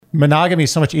monogamy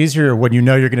is so much easier when you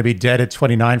know you're going to be dead at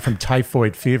 29 from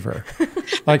typhoid fever.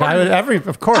 Like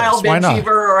of course, why not?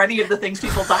 Fever or any of the things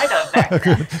people died of back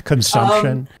then.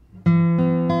 Consumption.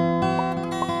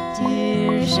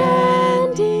 Dear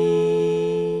Shandy.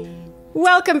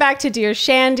 Welcome back to Dear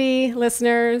Shandy,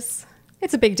 listeners.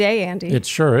 It's a big day, Andy. It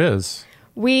sure is.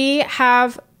 We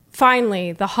have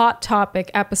finally the hot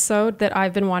topic episode that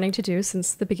I've been wanting to do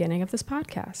since the beginning of this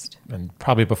podcast. And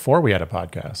probably before we had a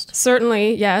podcast.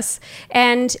 Certainly, yes.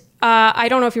 And I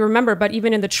don't know if you remember, but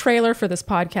even in the trailer for this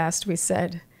podcast, we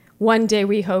said one day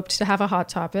we hoped to have a hot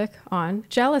topic on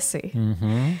jealousy.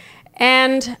 Mm-hmm.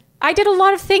 And I did a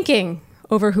lot of thinking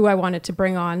over who I wanted to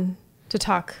bring on to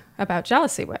talk about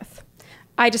jealousy with.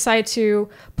 I decided to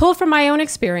pull from my own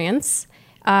experience,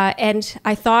 and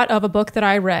I thought of a book that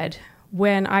I read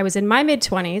when I was in my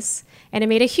mid-20s, and it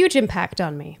made a huge impact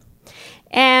on me.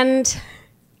 And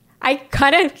I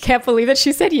kind of can't believe that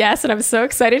she said yes, and I'm so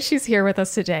excited she's here with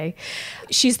us today.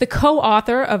 She's the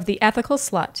co-author of The Ethical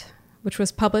Slut, which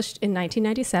was published in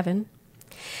 1997.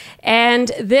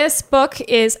 And this book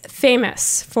is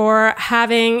famous for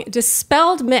having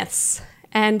dispelled myths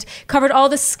and covered all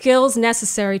the skills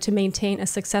necessary to maintain a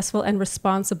successful and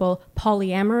responsible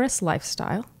polyamorous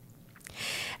lifestyle.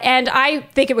 And I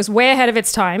think it was way ahead of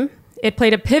its time. It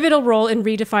played a pivotal role in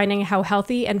redefining how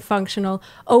healthy and functional,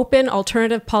 open,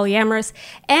 alternative, polyamorous,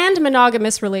 and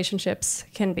monogamous relationships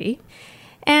can be.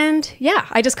 And yeah,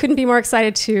 I just couldn't be more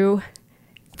excited to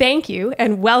thank you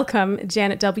and welcome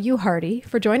Janet W. Hardy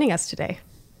for joining us today.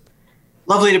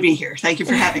 Lovely to be here. Thank you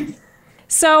for having me.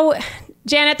 So,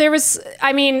 Janet, there's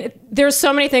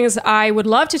so many things I would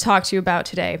love to talk to you about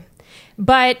today.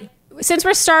 But since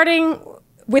we're starting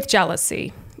with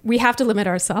jealousy, we have to limit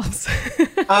ourselves.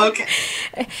 Okay.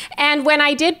 And when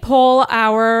I did poll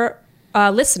our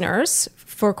listeners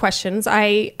for questions,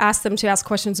 I asked them to ask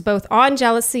questions both on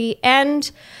jealousy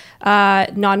and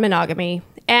non-monogamy.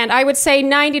 And I would say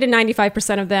 90 to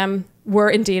 95% of them were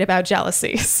indeed about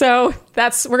jealousy. So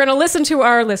we're going to listen to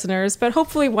our listeners, but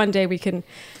hopefully one day we can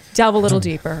delve a little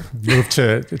deeper. Move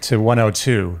to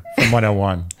 102 from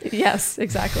 101. Yes,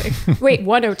 exactly. Wait,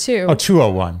 102? Oh,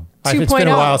 201. It's been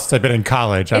a while since I've been in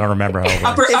college. I don't remember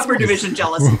how it upper division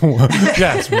jealousy.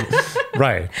 Yes,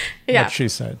 right. Yeah. What she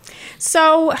said.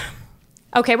 So,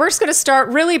 okay, we're just going to start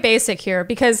really basic here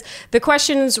because the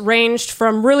questions ranged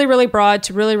from really, really broad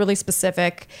to really, really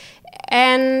specific.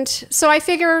 And so I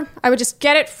figure I would just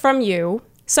get it from you,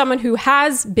 someone who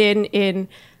has been in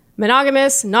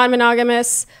monogamous,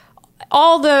 non-monogamous,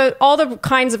 all the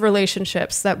kinds of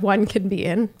relationships that one can be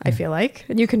in, I feel like.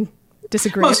 And you can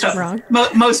disagree if I'm wrong.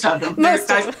 Most of them.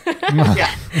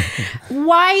 Yeah.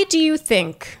 Why do you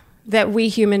think that we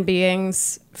human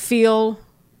beings feel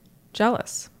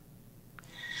jealous?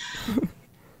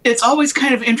 It's always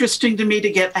kind of interesting to me to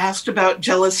get asked about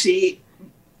jealousy.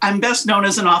 I'm best known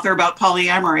as an author about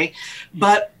polyamory,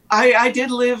 but I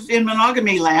did live in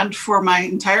monogamy land for my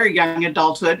entire young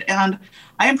adulthood, and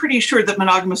I am pretty sure that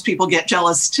monogamous people get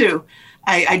jealous too.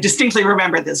 I distinctly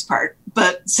remember this part.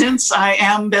 But since I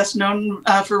am best known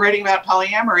for writing about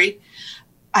polyamory,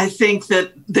 I think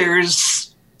that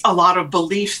there's a lot of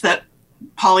belief that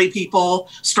poly people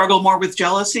struggle more with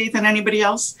jealousy than anybody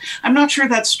else. I'm not sure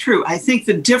that's true. I think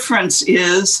the difference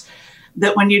is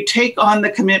that when you take on the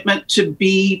commitment to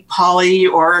be poly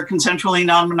or consensually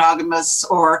non-monogamous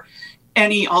or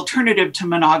any alternative to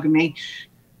monogamy,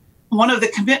 one of the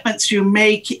commitments you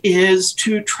make is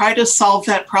to try to solve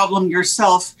that problem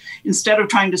yourself instead of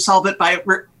trying to solve it by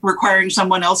requiring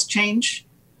someone else change.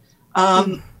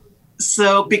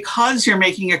 So because you're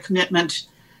making a commitment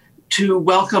to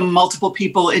welcome multiple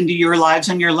people into your lives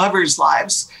and your lovers'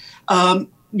 lives,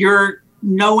 you're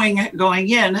knowing going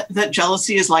in that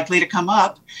jealousy is likely to come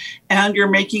up, and you're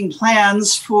making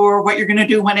plans for what you're going to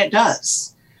do when it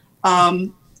does.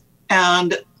 And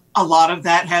a lot of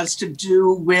that has to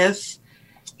do with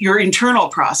your internal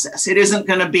process. It isn't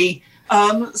going to be,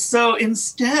 so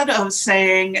instead of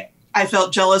saying, I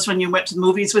felt jealous when you went to the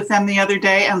movies with them the other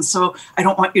day, and so I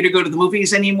don't want you to go to the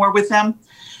movies anymore with them,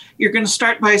 you're going to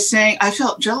start by saying, I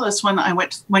felt jealous when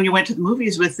you went to the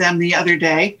movies with them the other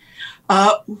day.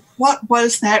 What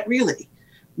was that really?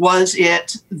 Was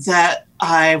it that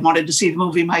I wanted to see the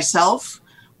movie myself?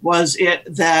 Was it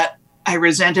that I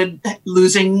resented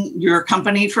losing your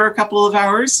company for a couple of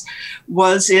hours?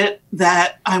 Was it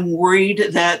that I'm worried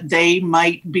that they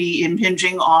might be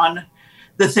impinging on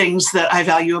the things that I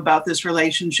value about this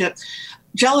relationship?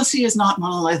 Jealousy is not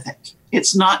monolithic.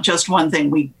 It's not just one thing.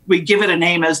 We give it a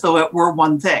name as though it were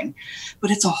one thing,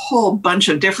 but it's a whole bunch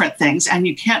of different things, and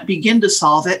you can't begin to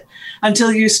solve it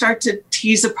until you start to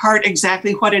tease apart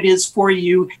exactly what it is for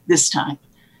you this time.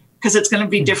 because it's going to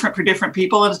be different for different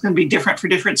people and it's going to be different for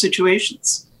different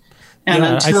situations. And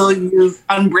until you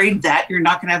unbraid that, you're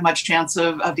not going to have much chance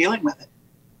of dealing with it.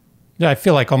 Yeah, I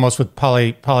feel like almost with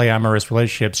polyamorous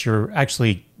relationships, you're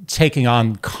actually taking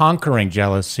on conquering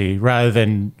jealousy rather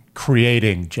than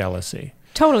creating jealousy.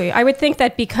 Totally. I would think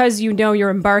that because you know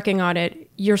you're embarking on it,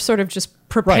 you're sort of just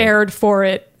prepared for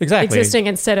it existing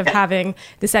instead of having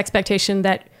this expectation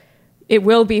that it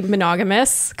will be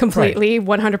monogamous completely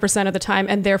 100% of the time,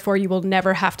 and therefore you will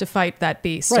never have to fight that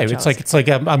beast. Right. It's like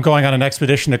I'm going on an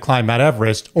expedition to climb Mount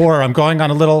Everest, or I'm going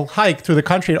on a little hike through the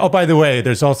country. Oh, by the way,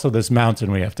 there's also this mountain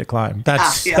we have to climb.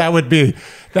 That would be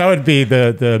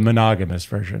the monogamous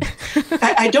version.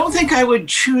 I don't think I would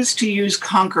choose to use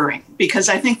conquering, because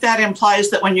I think that implies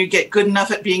that when you get good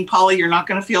enough at being poly, you're not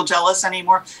going to feel jealous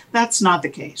anymore. That's not the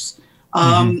case.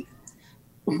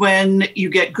 When you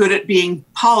get good at being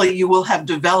poly, you will have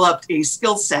developed a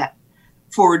skill set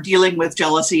for dealing with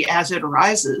jealousy as it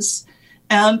arises.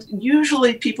 And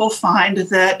usually people find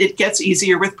that it gets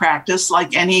easier with practice,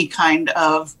 like any kind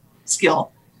of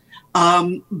skill.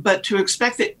 But to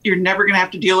expect that you're never going to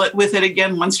have to deal with it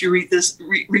again once you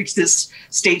reach this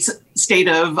state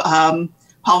of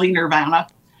poly nirvana,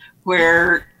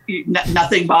 where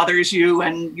nothing bothers you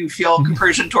and you feel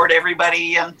compersion toward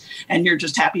everybody and you're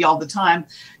just happy all the time.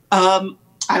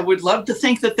 I would love to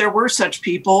think that there were such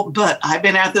people, but I've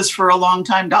been at this for a long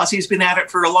time. Dossie's been at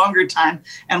it for a longer time,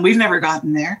 and we've never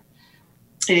gotten there.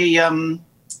 An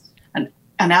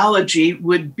analogy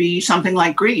would be something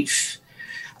like grief.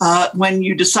 When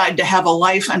you decide to have a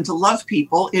life and to love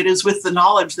people, it is with the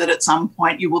knowledge that at some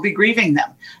point you will be grieving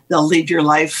them. They'll lead your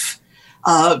life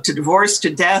to divorce,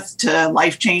 to death, to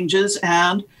life changes,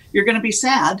 and you're going to be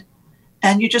sad.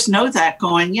 And you just know that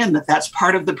going in, that that's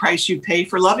part of the price you pay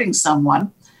for loving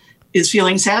someone, is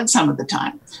feeling sad some of the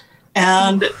time.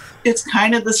 And it's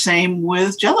kind of the same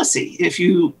with jealousy. If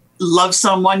you love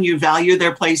someone, you value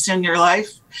their place in your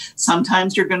life,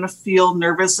 sometimes you're going to feel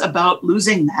nervous about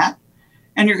losing that.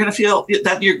 And you're going to feel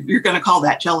that you're going to call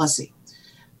that jealousy.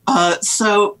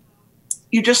 So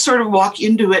you just sort of walk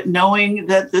into it knowing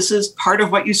that this is part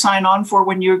of what you sign on for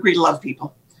when you agree to love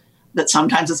people, that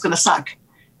sometimes it's going to suck.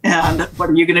 And what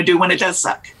are you going to do when it does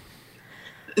suck?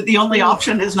 The only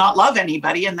option is not love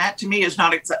anybody. And that to me is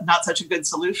not such a good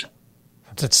solution.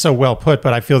 That's so well put.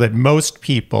 But I feel that most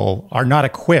people are not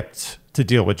equipped to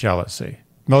deal with jealousy.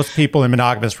 Most people in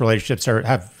monogamous relationships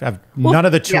have none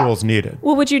of the tools needed.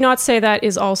 Well, would you not say that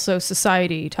is also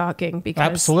society talking? Because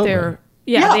absolutely.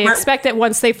 They expect that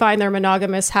once they find their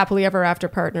monogamous, happily ever after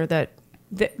partner, that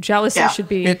jealousy should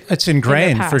be. It's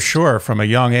ingrained for sure from a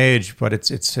young age, but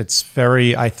it's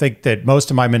very. I think that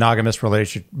most of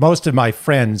my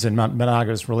friends in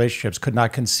monogamous relationships could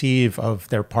not conceive of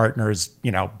their partners,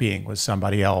 being with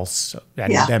somebody else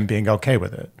and them being okay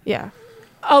with it. Yeah.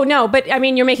 Oh, no, but I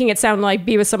mean, you're making it sound like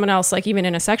be with someone else, like even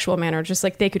in a sexual manner, just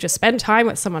like they could just spend time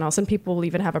with someone else and people will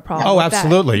even have a problem with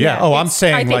absolutely, that. Yeah. Oh, I'm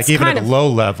saying like even at a low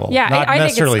level, not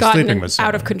necessarily sleeping with someone.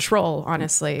 Out of control,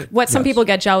 honestly. What some people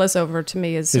get jealous over to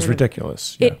me is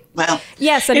ridiculous.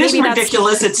 Yes, and it isn't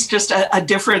ridiculous. It's just a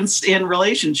difference in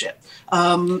relationship.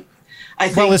 I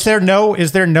think, is there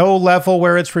no level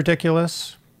where it's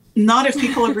ridiculous? Not if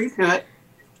people agree to it.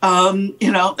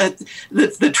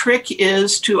 The trick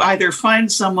is to either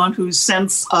find someone whose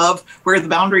sense of where the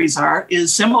boundaries are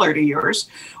is similar to yours,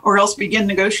 or else begin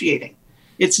negotiating.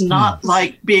 It's not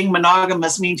like being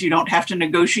monogamous means you don't have to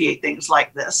negotiate things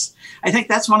like this. I think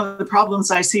that's one of the problems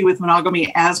I see with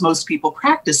monogamy as most people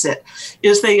practice it,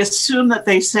 is they assume that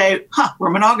they say,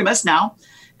 we're monogamous now,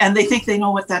 and they think they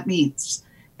know what that means.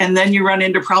 And then you run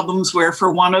into problems where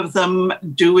for one of them,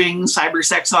 doing cyber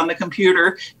sex on the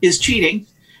computer is cheating,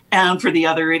 and for the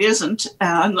other, it isn't.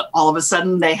 And all of a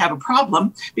sudden, they have a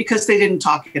problem because they didn't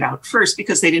talk it out first,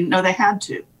 because they didn't know they had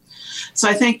to. So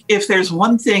I think if there's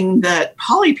one thing that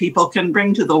poly people can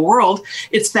bring to the world,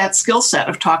 it's that skill set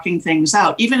of talking things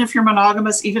out, even if you're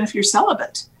monogamous, even if you're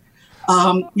celibate.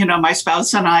 My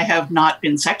spouse and I have not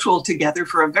been sexual together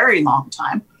for a very long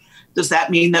time. Does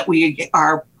that mean that we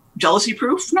are jealousy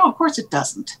proof? No, of course it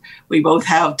doesn't. We both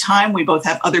have time. We both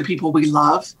have other people we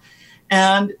love.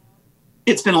 And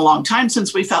it's been a long time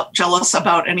since we felt jealous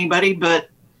about anybody, but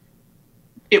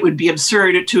it would be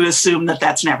absurd to assume that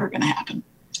that's never going to happen.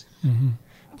 Mm-hmm.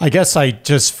 I guess I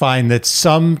just find that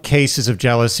some cases of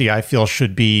jealousy I feel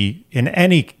should be in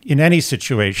any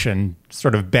situation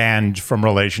sort of banned from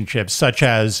relationships, such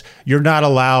as you're not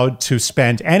allowed to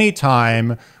spend any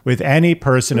time with any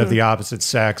person of the opposite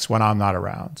sex when I'm not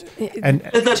around. And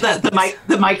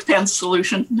the Mike Pence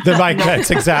solution. The Mike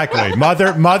Pence, exactly.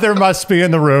 Mother must be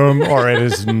in the room or it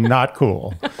is not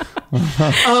cool.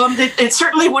 It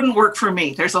certainly wouldn't work for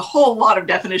me. There's a whole lot of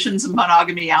definitions of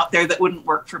monogamy out there that wouldn't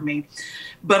work for me.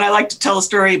 But I like to tell a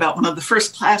story about one of the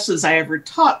first classes I ever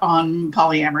taught on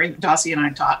polyamory, Dossie and I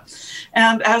taught.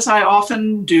 And as I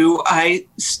often do, I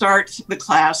start the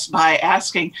class by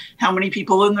asking how many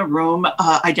people in the room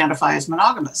identify as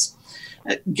monogamous.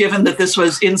 Given that this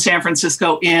was in San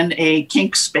Francisco in a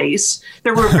kink space,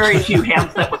 there were very few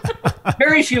hands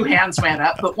went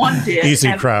up, but one did.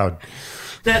 Easy crowd.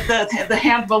 The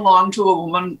hand belonged to a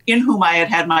woman in whom I had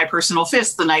had my personal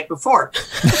fist the night before.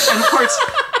 And of course,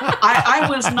 I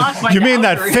was not going to. You mean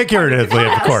that figuratively,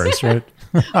 of course, right?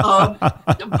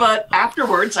 But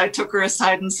afterwards, I took her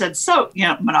aside and said, so,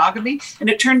 monogamy? And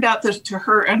it turned out that to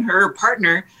her and her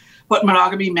partner, what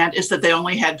monogamy meant is that they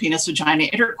only had penis-vagina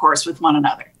intercourse with one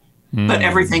another. But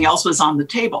everything else was on the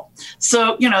table.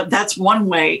 So, that's one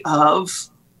way of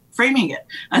framing it.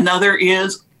 Another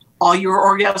is all your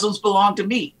orgasms belong to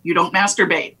me. You don't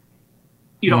masturbate.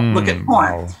 You don't look at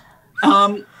porn.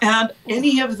 Wow. And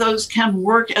any of those can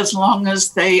work as long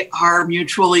as they are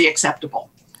mutually acceptable.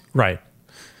 Right.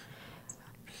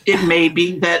 It may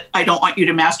be that I don't want you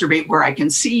to masturbate where I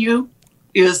can see you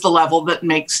is the level that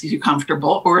makes you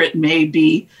comfortable, or it may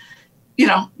be,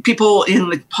 people in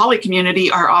the poly community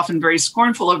are often very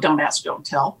scornful of don't ask, don't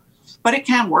tell, but it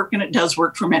can work, and it does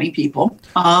work for many people.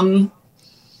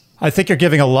 I think you're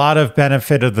giving a lot of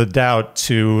benefit of the doubt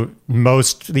to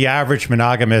the average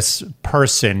monogamous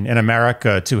person in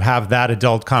America to have that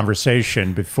adult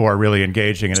conversation before really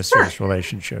engaging in a serious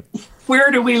relationship.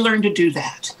 Where do we learn to do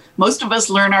that? Most of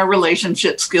us learn our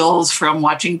relationship skills from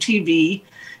watching TV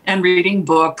and reading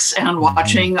books and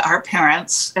watching our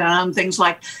parents and things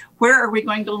like, where are we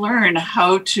going to learn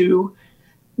how to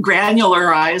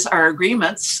granularize our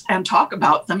agreements and talk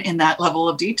about them in that level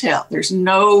of detail? There's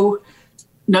no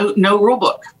rule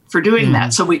book for doing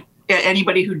that. So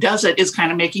anybody who does it is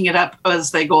kind of making it up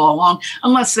as they go along,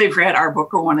 unless they've read our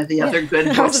book or one of the other good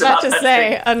books. I was about to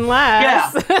say,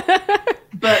 unless. Yeah.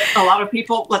 But a lot of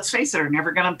people, let's face it, are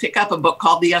never going to pick up a book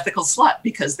called The Ethical Slut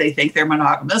because they think they're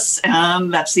monogamous,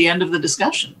 and that's the end of the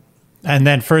discussion. And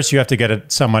then first you have to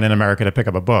get someone in America to pick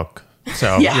up a book.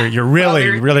 So you're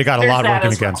really got a lot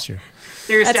working against you.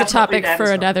 That's a topic for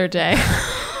another day.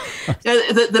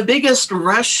 The biggest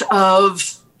rush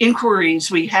of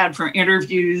inquiries we had for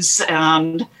interviews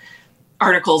and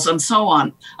articles and so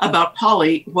on about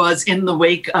poly was in the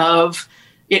wake of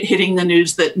it hitting the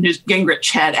news that Newt Gingrich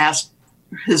had asked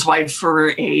his wife for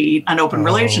an open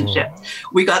relationship.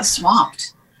 We got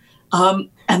swamped. And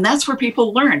that's where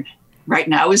people learn. Right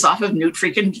now is off of Newt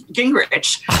freaking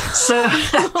Gingrich. So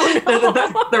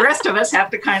the rest of us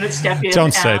have to kind of step in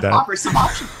and offer some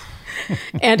options.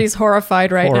 Andy's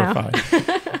horrified now.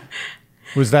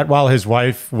 Was that while his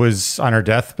wife was on her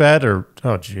deathbed, or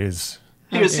oh geez,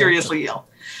 he was seriously ill.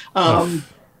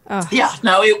 Yeah,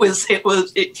 no, it was.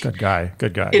 Good guy.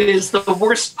 It is the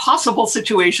worst possible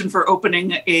situation for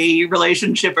opening a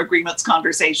relationship agreements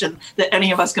conversation that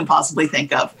any of us can possibly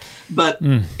think of, but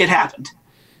it happened.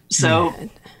 So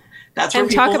that's where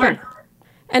people learn.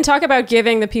 And talk about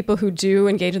giving the people who do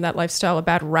engage in that lifestyle a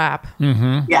bad rap.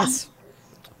 Yes.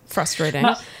 Frustrating.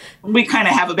 Well, we kind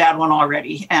of have a bad one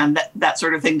already, and that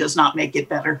sort of thing does not make it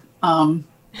better.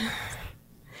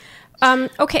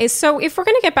 Okay, so if we're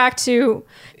going to get back to,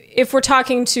 if we're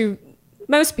talking to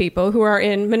most people who are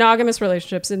in monogamous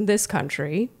relationships in this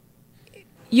country,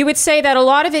 you would say that a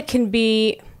lot of it can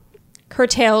be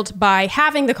curtailed by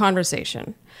having the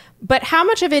conversation. But how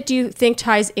much of it do you think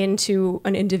ties into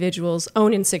an individual's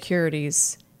own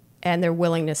insecurities and their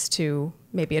willingness to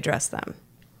maybe address them?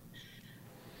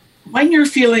 When you're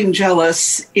feeling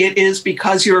jealous, it is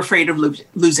because you're afraid of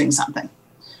losing something.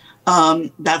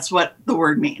 That's what the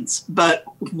word means. But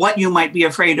what you might be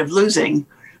afraid of losing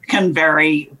can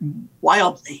vary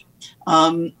wildly.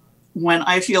 When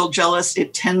I feel jealous,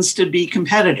 it tends to be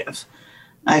competitive.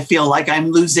 I feel like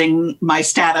I'm losing my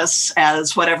status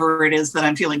as whatever it is that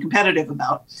I'm feeling competitive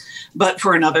about. But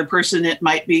for another person, it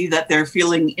might be that they're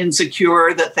feeling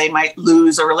insecure, that they might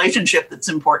lose a relationship that's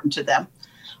important to them.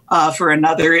 For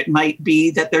another, it might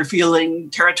be that they're feeling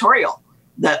territorial,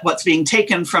 that what's being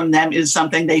taken from them is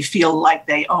something they feel like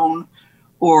they own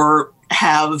or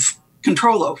have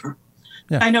control over.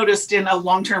 Yeah. I noticed in a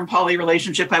long-term poly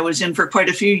relationship I was in for quite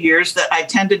a few years that I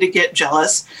tended to get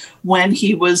jealous when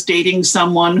he was dating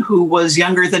someone who was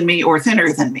younger than me or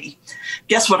thinner than me.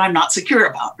 Guess what I'm not secure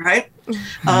about, right?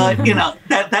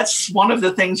 That's one of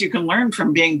the things you can learn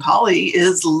from being poly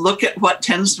is look at what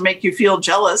tends to make you feel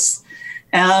jealous.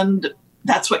 And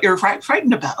that's what you're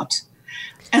frightened about.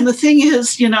 And the thing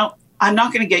is, I'm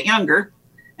not going to get younger.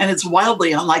 and it's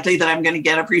wildly unlikely that I'm going to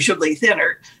get appreciably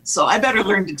thinner. So I better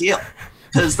learn to deal,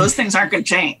 because those things aren't going to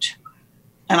change.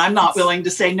 And I'm not willing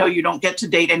to say, no, you don't get to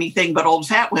date anything but old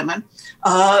fat women,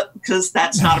 because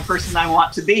that's not a person I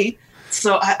want to be.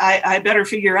 So I better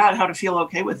figure out how to feel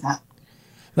okay with that.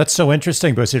 That's so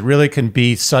interesting, because it really can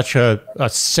be such a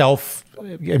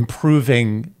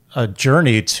self-improving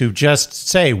journey to just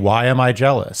say, why am I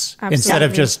jealous? Absolutely. Instead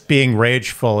of just being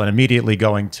rageful and immediately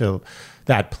going to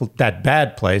that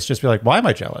bad place, just be like, why am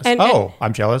I jealous?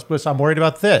 I'm jealous because I'm worried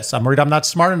about this. I'm worried I'm not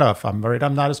smart enough. I'm worried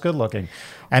I'm not as good looking.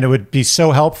 And it would be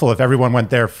so helpful if everyone went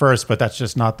there first, but that's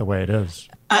just not the way it is.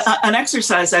 An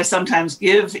exercise I sometimes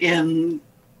give in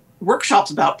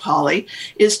workshops about poly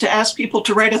is to ask people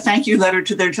to write a thank you letter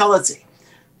to their jealousy,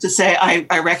 to say,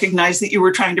 I recognize that you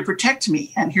were trying to protect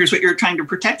me, and here's what you're trying to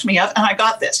protect me of, and I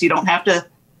got this. You don't have to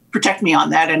protect me on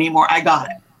that anymore. I got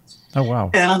it. Oh, wow.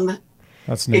 And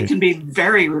that's neat. It can be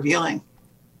very revealing.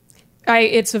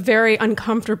 It's a very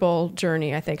uncomfortable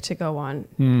journey, I think, to go on.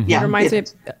 Mm-hmm. Yeah,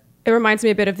 It reminds me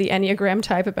a bit of the Enneagram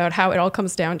type, about how it all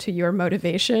comes down to your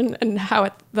motivation, and how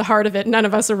at the heart of it, none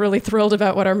of us are really thrilled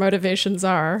about what our motivations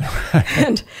are.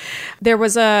 And there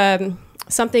was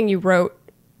something you wrote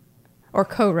or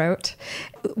co-wrote.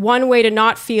 One way to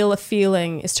not feel a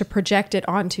feeling is to project it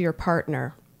onto your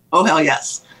partner. Oh, hell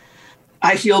yes.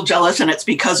 I feel jealous, and it's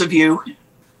because of you.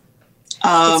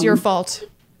 It's your fault.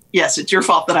 Yes, it's your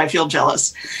fault that I feel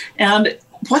jealous. And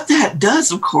what that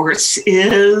does, of course,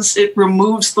 is it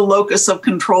removes the locus of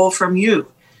control from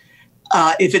you.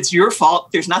 If it's your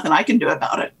fault, there's nothing I can do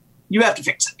about it. You have to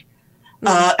fix it.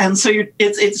 And so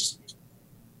it's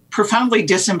profoundly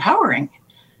disempowering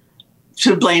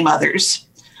to blame others.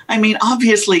 I mean,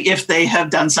 obviously, if they have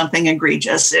done something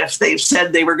egregious, if they've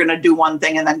said they were going to do one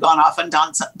thing and then gone off and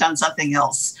done something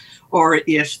else, or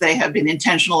if they have been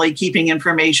intentionally keeping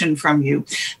information from you,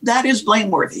 that is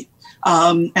blameworthy.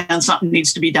 And something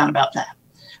needs to be done about that.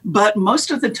 But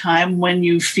most of the time, when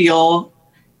you feel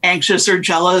anxious or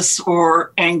jealous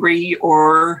or angry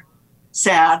or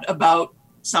sad about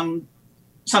something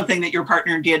that your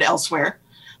partner did elsewhere,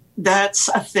 that's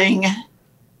a thing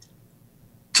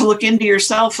to look into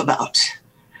yourself about.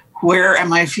 Where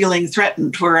am I feeling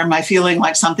threatened? Where am I feeling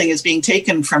like something is being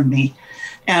taken from me?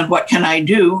 And what can I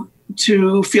do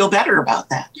to feel better about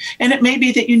that? And it may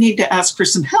be that you need to ask for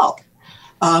some help.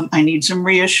 I need some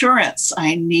reassurance.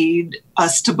 I need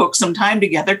us to book some time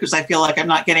together because I feel like I'm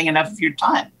not getting enough of your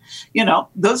time. You know,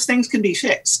 those things can be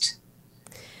fixed.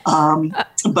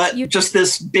 But just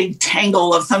this big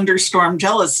tangle of thunderstorm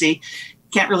jealousy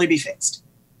can't really be fixed.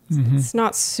 Mm-hmm. It's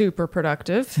not super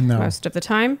productive most of the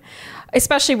time,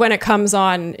 especially when it comes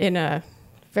on in a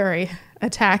very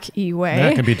attack-y way.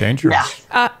 That can be dangerous.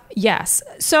 Yeah. Yes.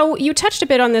 So you touched a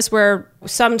bit on this, where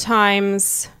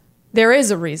sometimes there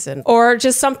is a reason, or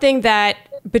just something that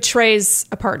betrays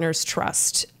a partner's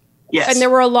trust. Yes. And there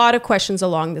were a lot of questions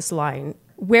along this line.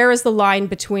 Where is the line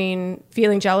between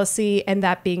feeling jealousy and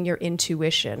that being your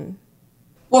intuition?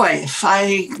 Boy, if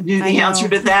I knew the answer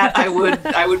to that, I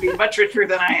would be much richer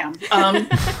than I am.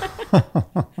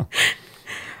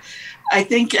 I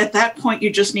think at that point, you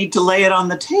just need to lay it on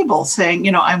the table, saying,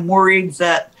 you know, I'm worried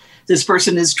that this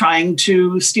person is trying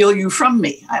to steal you from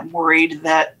me. I'm worried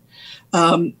that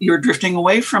you're drifting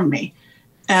away from me.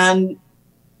 And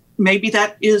maybe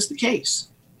that is the case.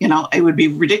 You know, it would be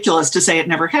ridiculous to say it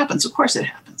never happens. Of course it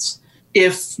happens.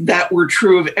 If that were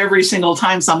true of every single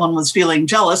time someone was feeling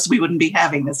jealous, we wouldn't be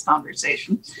having this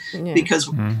conversation because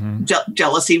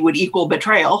jealousy would equal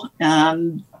betrayal,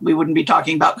 and we wouldn't be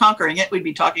talking about conquering it. We'd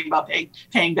be talking about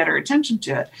paying better attention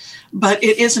to it. But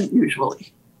it isn't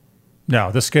usually. No,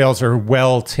 the scales are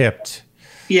well tipped.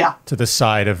 Yeah. To the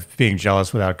side of being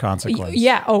jealous without consequence.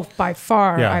 Yeah. Oh, by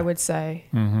far, yeah. I would say.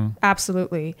 Mm-hmm.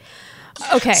 Absolutely.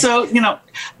 Okay. So, you know,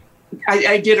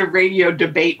 I did a radio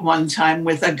debate one time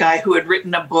with a guy who had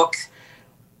written a book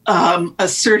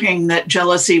asserting that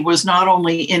jealousy was not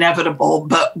only inevitable,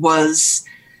 but was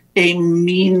a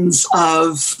means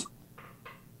of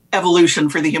evolution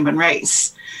for the human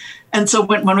race. And so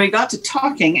when we got to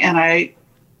talking, and I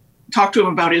talked to him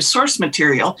about his source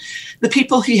material, the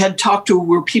people he had talked to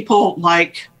were people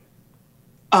like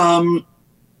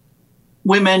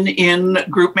women in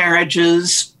group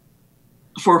marriages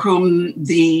for whom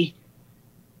the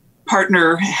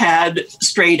partner had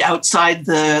strayed outside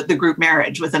the group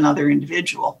marriage with another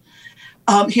individual.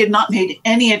 He had not made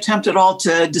any attempt at all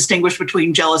to distinguish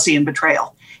between jealousy and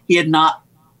betrayal. He had not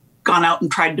gone out and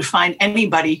tried to find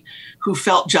anybody who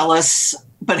felt jealous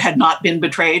but had not been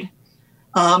betrayed.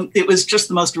 It was just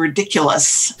the most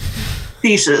ridiculous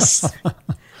thesis.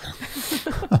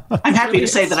 I'm happy to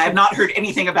say that I've not heard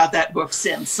anything about that book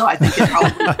since. So I think it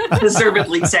probably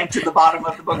deservedly sank to the bottom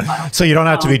of the book pile. So you don't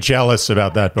have to be jealous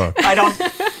about that book. I don't.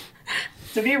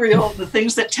 To be real, the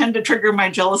things that tend to trigger my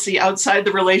jealousy outside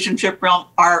the relationship realm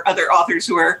are other authors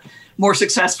who are more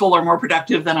successful or more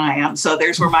productive than I am. So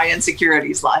there's where my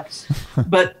insecurities lie.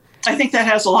 But I think that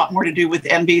has a lot more to do with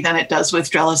envy than it does with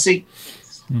jealousy.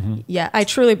 Mm-hmm. Yeah, I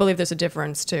truly believe there's a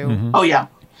difference too. Mm-hmm. Oh, yeah.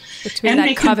 Between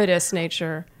envy that covetous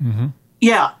nature. Mm-hmm.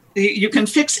 Yeah, you can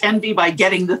fix envy by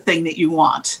getting the thing that you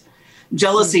want.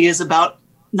 Jealousy is about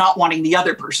not wanting the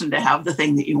other person to have the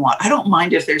thing that you want. I don't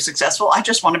mind if they're successful. I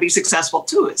just want to be successful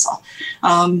too, is all.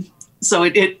 So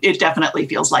it definitely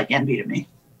feels like envy to me.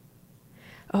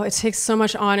 Oh, it takes so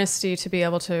much honesty to be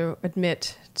able to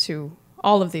admit to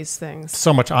all of these things.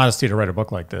 So much honesty to write a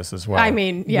book like this as well. I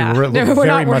mean, yeah. We're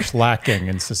very much lacking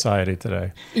in society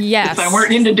today. Yes. If I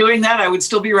weren't into doing that, I would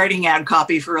still be writing ad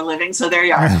copy for a living. So there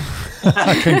you are.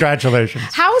 Congratulations.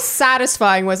 How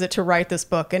satisfying was it to write this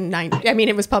book in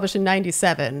it was published in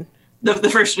 97.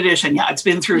 The first edition, yeah. It's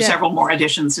been through several more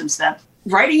editions since then.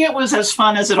 Writing it was as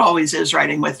fun as it always is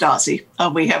writing with Dossie.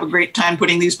 We have a great time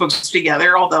putting these books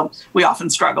together, although we often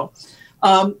struggle.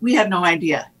 We had no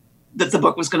idea that the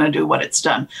book was going to do what it's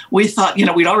done. We thought,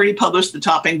 we'd already published the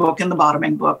topping book and the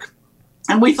bottoming book.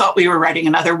 And we thought we were writing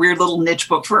another weird little niche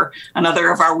book for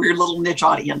another of our weird little niche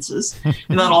audiences.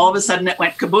 And then all of a sudden it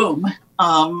went kaboom.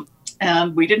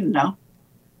 And we didn't know.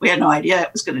 We had no idea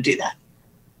it was going to do that.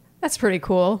 That's pretty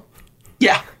cool.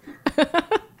 Yeah.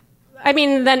 I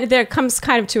mean, then there comes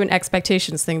kind of to an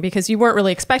expectations thing because you weren't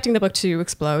really expecting the book to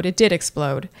explode. It did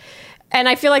explode. And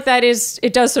I feel like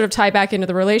it does sort of tie back into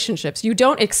the relationships. You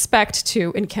don't expect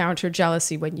to encounter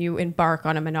jealousy when you embark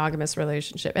on a monogamous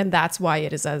relationship. And that's why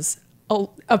it is as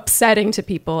upsetting to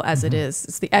people as it is.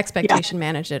 It's the expectation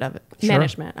management of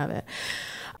it.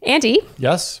 Andy?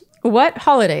 Yes? What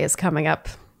holiday is coming up?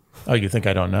 Oh, you think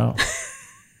I don't know?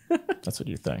 That's what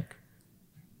you think.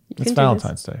 It's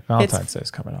Valentine's Day. Valentine's Day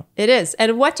is coming up. It is.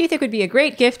 And what do you think would be a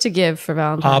great gift to give for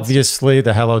Valentine's Day? Obviously,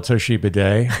 the Hello Tushy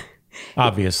bidet.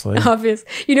 Obviously. Obvious.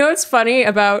 You know what's funny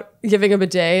about giving a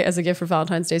bidet as a gift for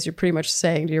Valentine's Day is you're pretty much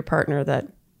saying to your partner that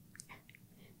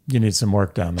you need some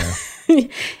work down there.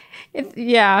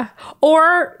 Yeah.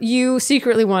 Or you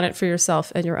secretly want it for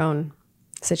yourself and your own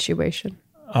situation.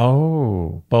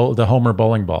 Oh, the Homer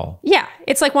bowling ball. Yeah.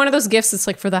 It's like one of those gifts. It's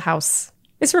like for the house.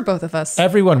 It's for both of us.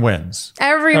 Everyone wins.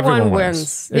 Everyone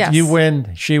wins. If you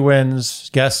win, she wins,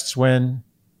 guests win,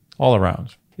 all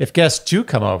around. If guests do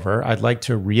come over, I'd like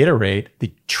to reiterate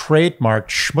the trademarked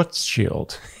Schmutz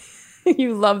Shield.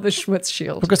 You love the Schmutz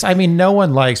Shield. Because, I mean, no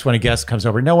one likes when a guest comes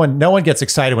over. No one gets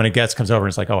excited when a guest comes over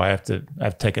and it's like, oh, I have to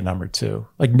take a number two.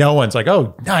 Like, no one's like,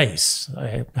 oh, nice.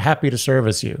 I'm happy to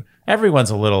service you.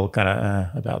 Everyone's a little kind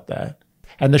of about that.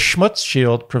 And the Schmutz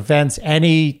Shield prevents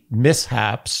any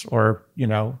mishaps or,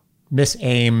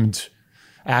 misaimed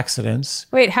accidents.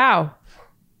 Wait, how?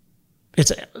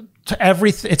 It's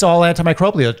all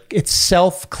antimicrobial. It's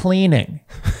self-cleaning.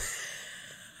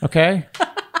 Okay?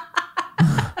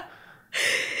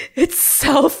 It's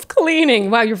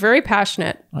self-cleaning. Wow, you're very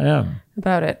passionate. I am.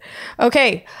 About it.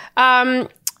 Okay.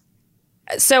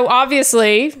 So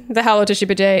obviously, the Hello Tushy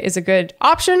bidet is a good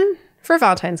option for a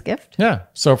Valentine's gift. Yeah.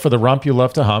 So for the rump you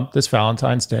love to hump this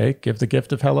Valentine's Day, give the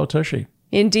gift of Hello Tushy.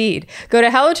 Indeed. Go to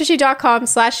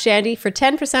hellotushy.com/Shandy for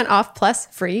 10% off plus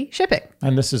free shipping.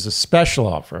 And this is a special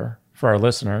offer for our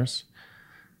listeners.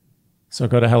 So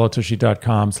go to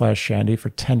hellotushy.com/Shandy for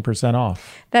 10%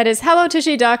 off. That is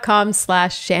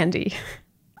hellotushy.com/Shandy.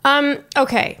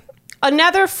 Okay.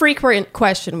 Another frequent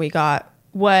question we got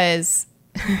was,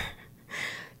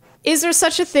 is there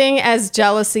such a thing as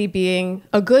jealousy being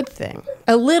a good thing?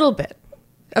 A little bit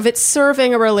of it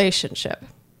serving a relationship?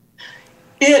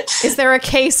 Is there a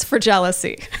case for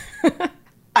jealousy?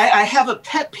 I have a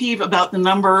pet peeve about the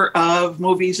number of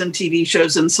movies and TV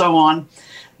shows and so on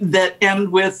that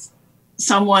end with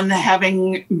someone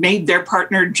having made their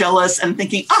partner jealous and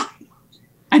thinking,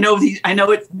 I know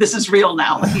this is real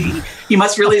now. He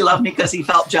must really love me because he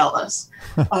felt jealous.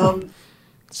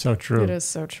 So true. It is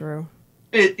so true.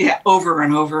 Over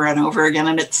and over and over again.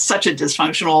 And it's such a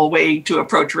dysfunctional way to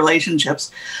approach relationships.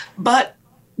 But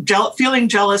feeling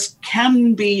jealous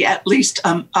can be at least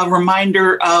a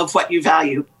reminder of what you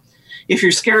value. If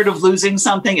you're scared of losing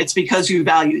something, it's because you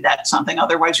value that something.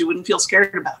 Otherwise, you wouldn't feel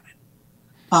scared about it.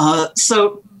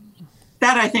 So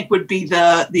that, I think, would be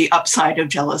the upside of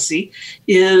jealousy,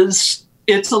 is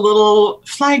it's a little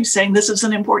flag saying this is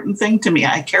an important thing to me.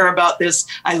 I care about this.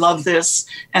 I love this.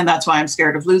 And that's why I'm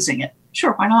scared of losing it.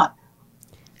 Sure, why not?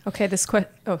 Okay,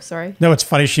 oh, sorry. No, it's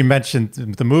funny. She mentioned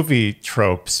the movie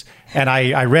tropes. And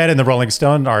I read in the Rolling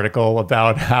Stone article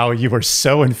about how you were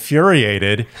so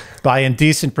infuriated by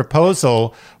Indecent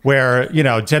Proposal, where, you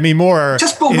know, Demi Moore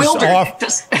just bewildered.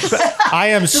 I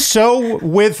am so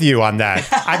with you on that.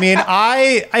 I mean,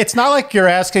 it's not like you're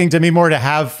asking Demi Moore to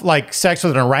have like sex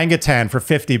with an orangutan for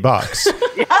 $50.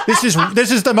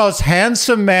 This is the most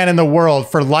handsome man in the world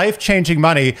for life-changing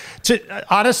money.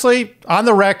 Honestly, on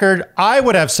the record, I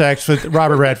would have sex with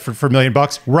Robert Redford for $1 million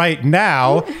right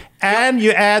now. And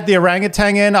you add the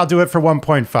orangutan in, I'll do it for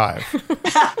 1.5.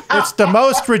 It's the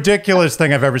most ridiculous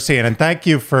thing I've ever seen. And thank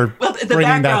you for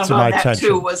bringing that to my attention.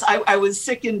 Too was I was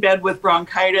sick in bed with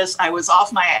bronchitis. I was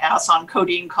off my ass on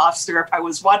codeine cough syrup. I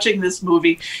was watching this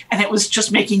movie, and it was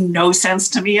just making no sense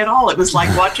to me at all. It was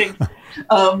like watching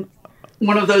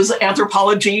one of those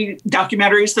anthropology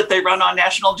documentaries that they run on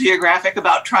National Geographic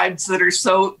about tribes that are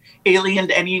so alien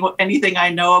to anything I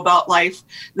know about life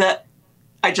that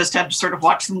I just had to sort of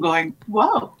watch them going,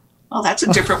 whoa, well, that's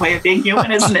a different way of being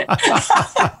human, isn't it?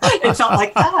 It felt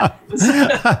like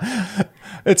that.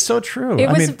 It's so true.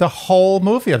 I mean, the whole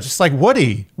movie, I'm just like,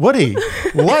 Woody,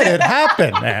 let it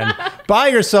happen, man. Buy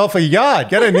yourself a yacht,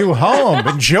 get a new home,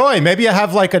 enjoy. Maybe you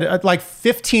have like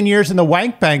 15 years in the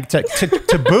wank bank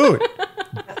to boot.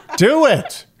 Do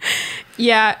it.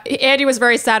 Yeah, Andy was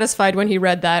very satisfied when he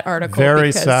read that article.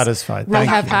 Very satisfied.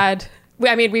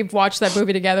 We've watched that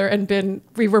movie together and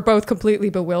we were both completely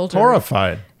bewildered.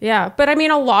 Horrified. Yeah. But I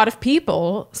mean, a lot of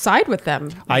people side with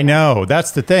them. I know.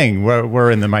 That's the thing.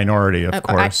 We're in the minority, of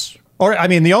course.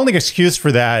 The only excuse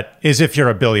for that is if you're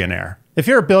a billionaire. If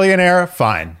you're a billionaire,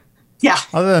 fine. Yeah.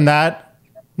 Other than that,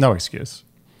 no excuse.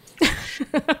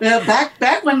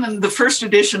 Back when the first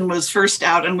edition was first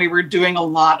out and we were doing a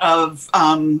lot of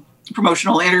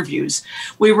promotional interviews,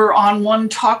 we were on one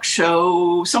talk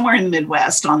show somewhere in the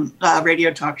Midwest, on a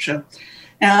radio talk show,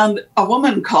 and a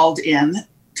woman called in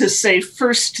to say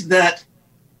first that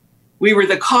we were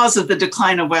the cause of the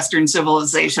decline of Western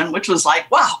civilization, which was like,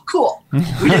 wow, cool.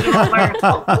 We did it on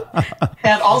article.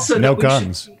 And also no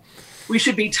guns. We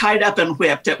should be tied up and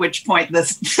whipped, at which point the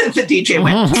DJ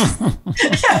went.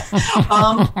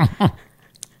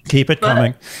 Keep it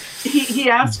coming. He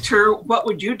asked her, what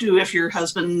would you do if your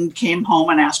husband came home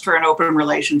and asked for an open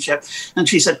relationship? And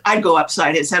she said, I'd go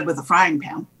upside his head with a frying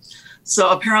pan. So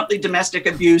apparently domestic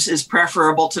abuse is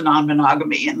preferable to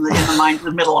non-monogamy in the mind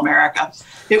of middle America.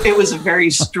 It was a very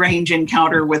strange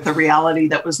encounter with a reality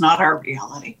that was not our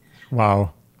reality.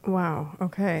 Wow.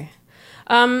 Okay.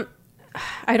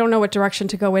 I don't know what direction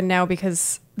to go in now,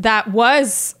 because that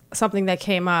was something that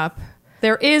came up.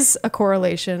 There is a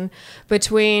correlation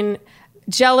between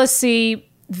jealousy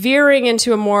veering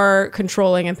into a more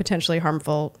controlling and potentially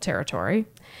harmful territory.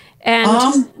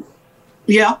 And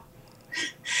yeah.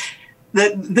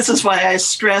 This is why I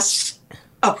stress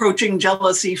approaching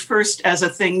jealousy first as a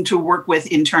thing to work with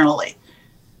internally.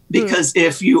 Because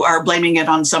if you are blaming it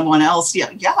on someone else,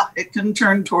 it can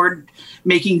turn toward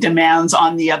making demands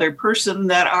on the other person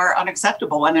that are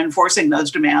unacceptable and enforcing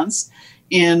those demands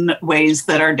in ways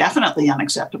that are definitely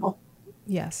unacceptable.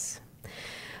 Yes.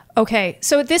 Okay.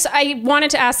 So I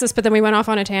wanted to ask this, but then we went off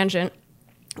on a tangent.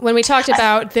 When we talked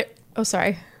about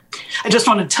sorry. I just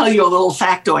want to tell you a little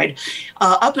factoid.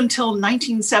 Up until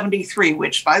 1973,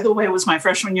 which, by the way, was my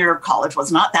freshman year of college, was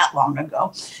not that long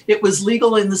ago, it was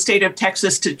legal in the state of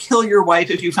Texas to kill your wife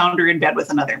if you found her in bed with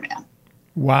another man.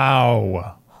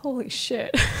 Wow. Holy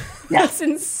shit. Yeah. That's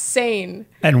insane.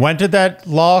 And when did that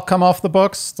law come off the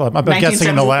books? I'm guessing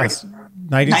in the last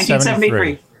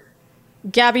 1973.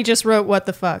 Gabby just wrote, what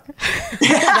the fuck?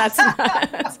 That's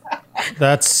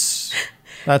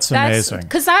amazing.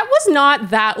 Because that was not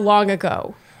that long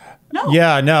ago. No.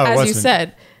 Yeah, no, as you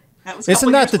said. That was a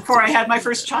couple years before I had my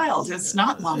first child. It's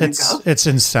not long ago. It's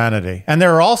insanity. And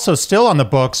there are also still on the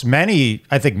books many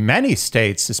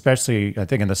states, especially I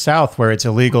think in the South, where it's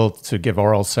illegal to give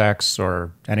oral sex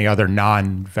or any other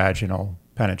non-vaginal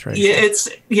penetration.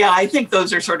 I think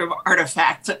those are sort of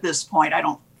artifacts at this point. I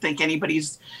don't think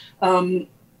anybody's, I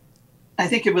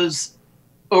think it was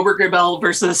Obergefell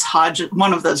versus Hodge,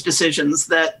 one of those decisions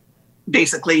that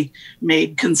basically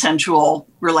made consensual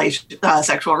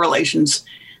sexual relations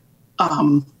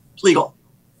legal.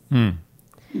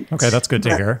 Okay, that's good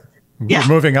to hear. Yeah.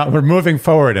 We're moving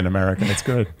forward in America. It's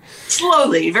good.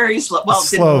 Slowly, very slow. Well,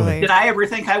 slowly. Did I ever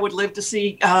think I would live to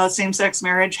see same-sex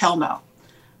marriage? Hell no.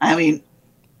 I mean,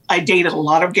 I dated a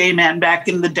lot of gay men back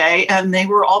in the day, and they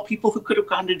were all people who could have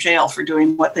gone to jail for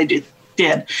doing what they did,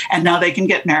 and now they can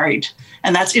get married.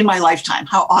 And that's in my lifetime.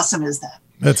 How awesome is that?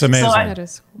 That's amazing. So that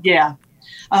is cool. Yeah.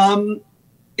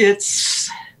 It's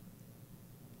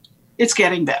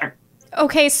getting better.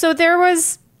 Okay, so there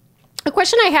was a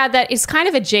question I had that is kind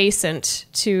of adjacent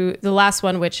to the last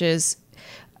one, which is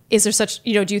there such,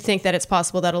 do you think that it's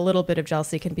possible that a little bit of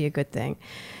jealousy can be a good thing?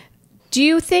 Do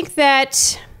you think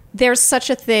that there's such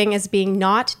a thing as being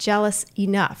not jealous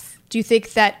enough? Do you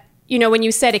think that, when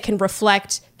you said it can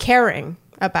reflect caring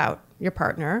about your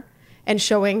partner and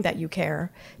showing that you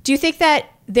care, do you think that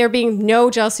there being no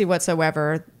jealousy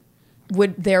whatsoever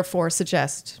would therefore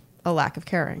suggest a lack of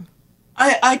caring?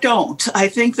 I don't. I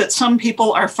think that some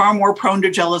people are far more prone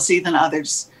to jealousy than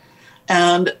others.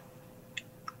 And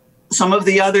some of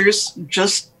the others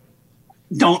just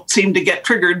don't seem to get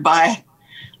triggered by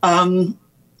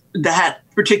that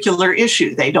particular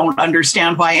issue. They don't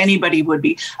understand why anybody would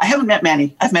be. I haven't met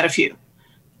many. I've met a few.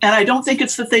 And I don't think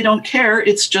it's that they don't care.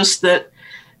 It's just that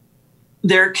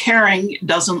their caring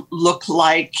doesn't look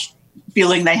like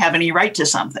feeling they have any right to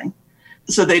something.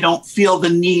 So they don't feel the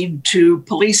need to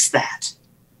police that.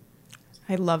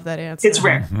 I love that answer. It's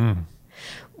rare. Mm-hmm.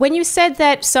 When you said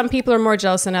that some people are more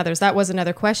jealous than others, that was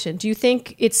another question. Do you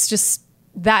think it's just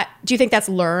that? Do you think that's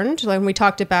learned? Like when we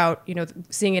talked about,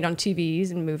 seeing it on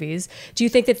TVs and movies, do you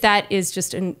think that is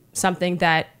just something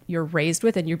that you're raised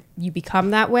with and you become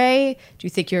that way? Do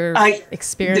you think your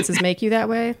experiences make you that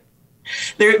way?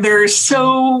 There's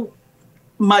so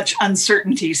much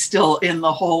uncertainty still in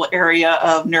the whole area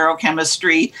of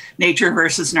neurochemistry, nature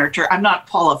versus nurture. I'm not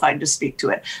qualified to speak to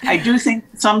it. I do think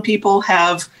some people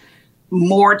have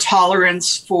more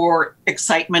tolerance for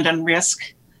excitement and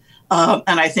risk.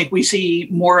 And I think we see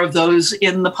more of those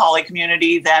in the poly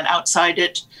community than outside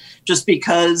it, just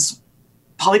because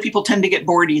poly people tend to get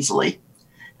bored easily.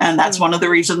 And that's one of the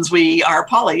reasons we are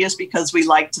poly, is because we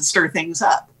like to stir things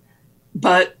up.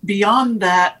 But beyond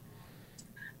that,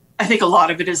 I think a lot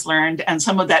of it is learned, and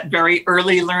some of that very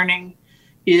early learning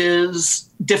is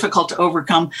difficult to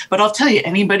overcome. But I'll tell you,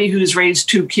 anybody who's raised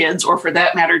 2 kids, or for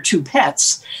that matter, 2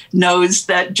 pets, knows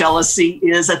that jealousy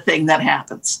is a thing that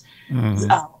happens.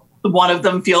 Mm-hmm. One of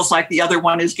them feels like the other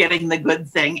one is getting the good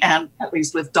thing. And at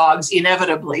least with dogs,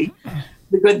 inevitably,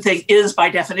 the good thing is by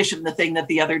definition the thing that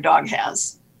the other dog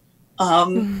has.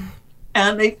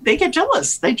 And they get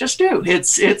jealous. They just do.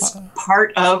 It's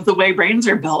part of the way brains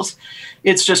are built.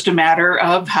 It's just a matter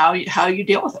of how you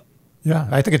deal with it. Yeah,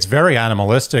 I think it's very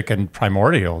animalistic and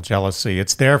primordial, jealousy.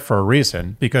 It's there for a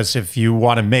reason, because if you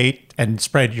want to mate and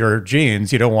spread your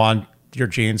genes, you don't want your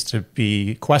genes to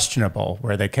be questionable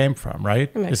where they came from, right?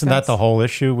 Isn't that the whole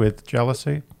issue with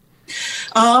jealousy?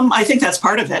 I think that's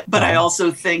part of it. But I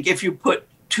also think if you put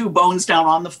 2 bones down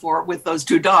on the floor with those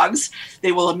 2 dogs,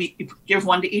 they will give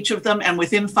one to each of them, and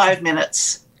within 5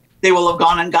 minutes, they will have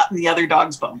gone and gotten the other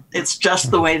dog's bone. It's just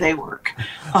the way they work.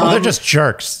 They're just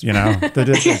jerks, They're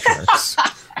just jerks.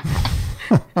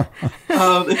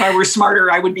 If I were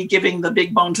smarter, I would be giving the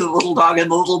big bone to the little dog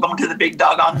and the little bone to the big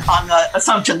dog on the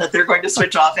assumption that they're going to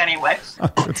switch off anyway.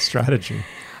 Good strategy.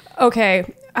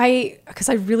 Okay. Because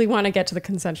I really want to get to the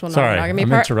consensual non-monogamy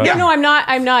part. Yeah. No,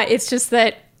 I'm not. It's just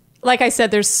that, like I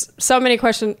said, there's so many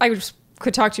questions. I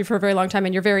could talk to you for a very long time,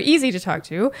 and you're very easy to talk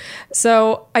to.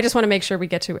 So I just want to make sure we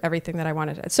get to everything that I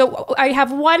wanted to. So I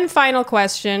have one final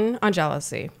question on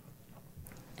jealousy.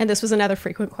 And this was another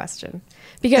frequent question,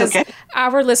 because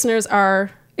our listeners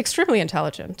are extremely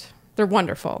intelligent. They're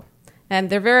wonderful. And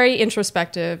they're very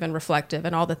introspective and reflective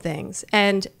and all the things.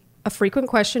 And a frequent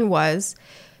question was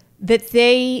that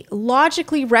they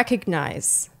logically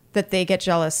recognize that they get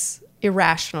jealous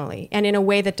irrationally and in a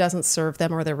way that doesn't serve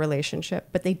them or their relationship,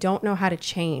 but they don't know how to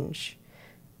change.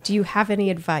 Do you have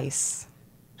any advice?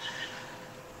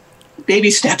 Baby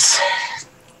steps.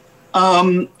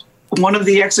 One of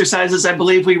the exercises I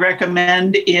believe we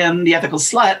recommend in The Ethical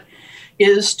Slut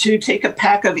is to take a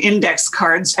pack of index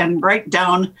cards and write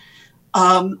down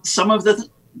some of the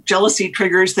jealousy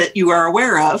triggers that you are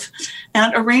aware of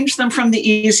and arrange them from the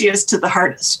easiest to the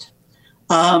hardest.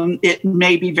 It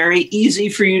may be very easy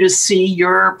for you to see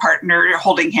your partner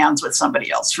holding hands with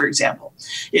somebody else, for example.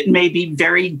 It may be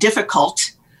very difficult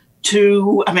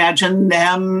to imagine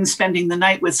them spending the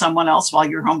night with someone else while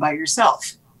you're home by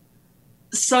yourself.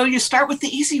 So you start with the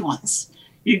easy ones.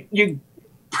 You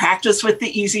practice with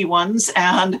the easy ones,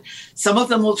 and some of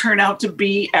them will turn out to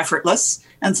be effortless,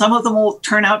 and some of them will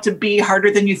turn out to be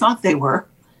harder than you thought they were.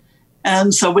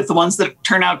 And so with the ones that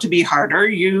turn out to be harder,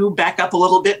 you back up a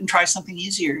little bit and try something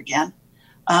easier again,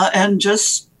 and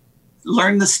just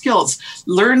learn the skills.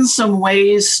 Learn some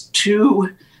ways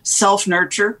to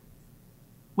self-nurture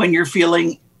when you're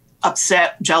feeling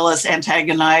upset, jealous,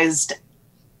 antagonized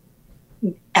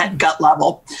at gut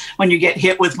level. When you get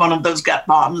hit with one of those gut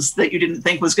bombs that you didn't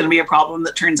think was going to be a problem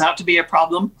that turns out to be a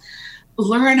problem,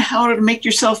 learn how to make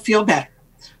yourself feel better.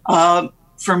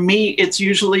 For me, it's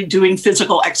usually doing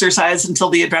physical exercise until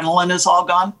the adrenaline is all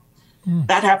gone.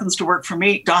 That happens to work for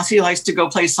me. Dossie likes to go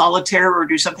play solitaire or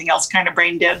do something else kind of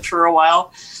brain dead for a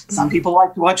while. Some people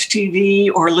like to watch TV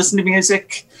or listen to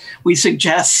music. We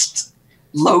suggest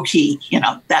low key,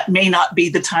 that may not be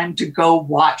the time to go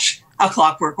watch A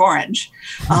Clockwork Orange,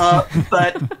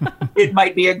 but it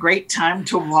might be a great time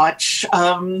to watch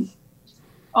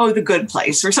The Good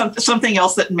Place or something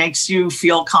else that makes you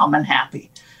feel calm and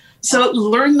happy. So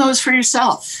learn those for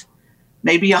yourself.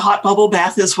 Maybe a hot bubble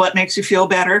bath is what makes you feel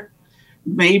better.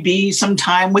 Maybe some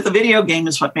time with a video game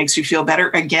is what makes you feel better.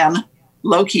 Again,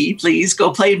 low key, please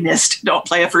go play Myst. Don't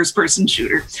play a first person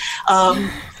shooter.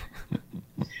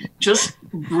 Just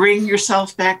bring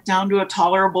yourself back down to a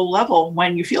tolerable level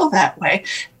when you feel that way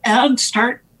and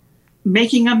start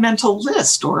making a mental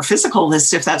list or a physical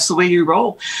list, if that's the way you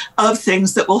roll, of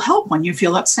things that will help when you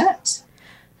feel upset.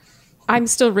 I'm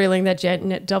still reeling that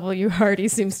Janet W. Hardy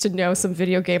seems to know some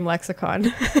video game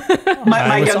lexicon.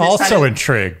 I was also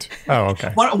intrigued. Oh,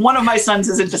 okay. One of my sons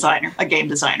is a game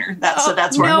designer. So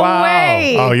that's where. No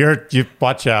way. Oh, you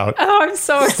watch out. Oh, I'm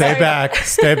so excited.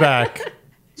 Stay back.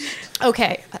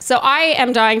 Okay, so I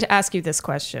am dying to ask you this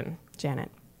question,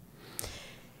 Janet.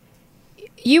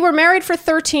 You were married for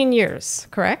 13 years,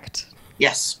 correct?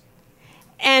 Yes.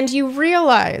 And you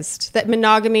realized that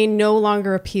monogamy no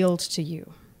longer appealed to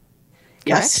you.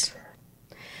 Yes.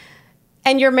 Correct?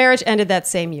 And your marriage ended that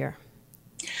same year.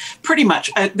 Pretty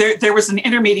much. There was an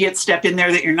intermediate step in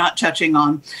there that you're not touching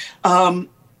on.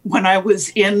 When I was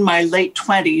in my late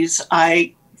 20s,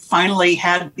 I finally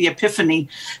had the epiphany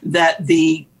that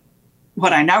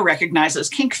what I now recognize as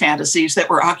kink fantasies that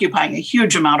were occupying a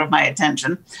huge amount of my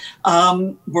attention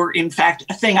were, in fact,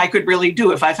 a thing I could really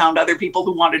do if I found other people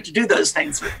who wanted to do those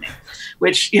things with me,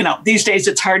 which, these days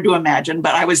it's hard to imagine,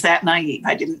 but I was that naive.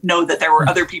 I didn't know that there were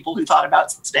other people who thought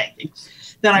about spanking.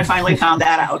 Then I finally found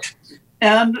that out.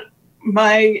 And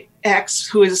my ex,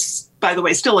 who is, by the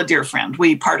way, still a dear friend,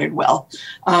 we parted well.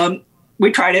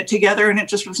 We tried it together and it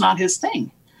just was not his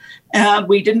thing. And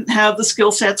we didn't have the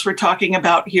skill sets we're talking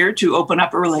about here to open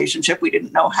up a relationship. We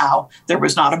didn't know how. There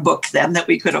was not a book then that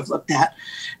we could have looked at.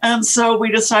 And so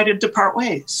we decided to part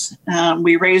ways.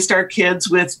 We raised our kids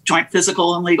with joint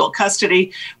physical and legal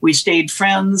custody. We stayed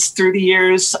friends through the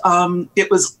years.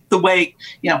 It was the way,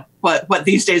 what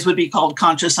these days would be called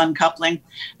conscious uncoupling.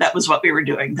 That was what we were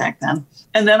doing back then.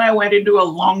 And then I went into a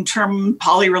long-term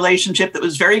poly relationship that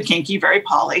was very kinky, very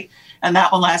poly. And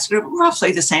that one lasted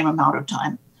roughly the same amount of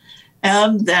time.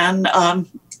 And then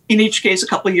in each case, a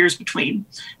couple of years between.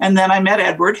 And then I met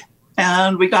Edward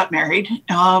and we got married.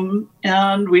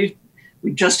 And we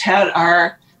just had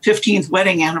our 15th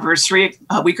wedding anniversary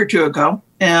a week or two ago.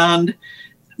 And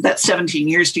that's 17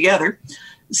 years together.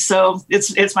 So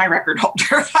it's my record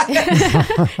holder.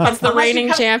 It's the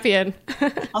reigning champion.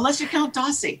 Unless you count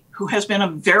Dossie, who has been a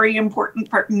very important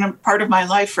part of my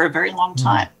life for a very long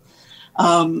time.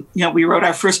 We wrote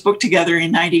our first book together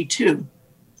in 92.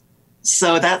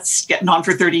 So that's getting on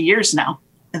for 30 years now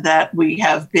that we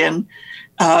have been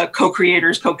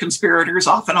co-creators, co-conspirators,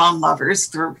 off and on lovers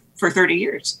for 30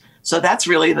 years. So that's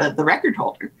really the record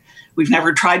holder. We've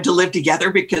never tried to live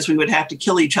together because we would have to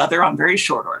kill each other on very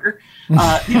short order.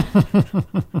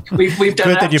 We've done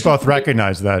good that you both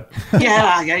recognize that.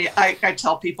 Yeah. I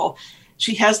tell people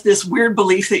she has this weird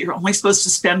belief that you're only supposed to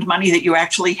spend money that you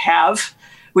actually have,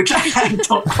 which I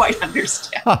don't quite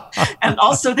understand. And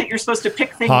also that you're supposed to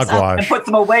pick things up and put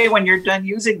them away when you're done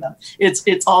using them.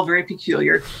 It's all very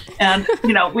peculiar. And,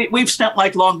 we've spent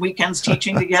like long weekends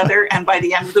teaching together. And by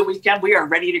the end of the weekend, we are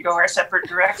ready to go our separate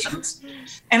directions.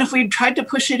 And if we tried to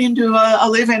push it into a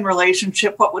live-in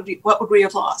relationship, what would we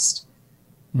have lost?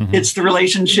 Mm-hmm. It's the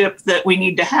relationship that we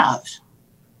need to have.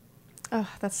 Oh,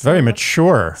 that's very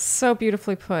mature. So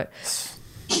beautifully put.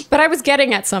 But I was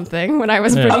getting at something when I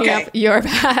was bringing up your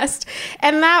past.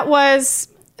 And that was,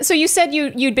 so you said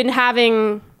you'd been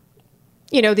having,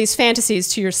 these fantasies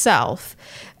to yourself.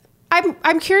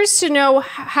 I'm curious to know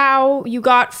how you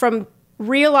got from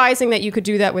realizing that you could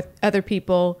do that with other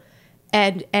people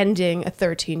and ending a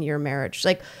 13-year marriage.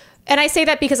 And I say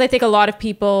that because I think a lot of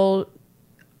people,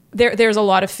 there's a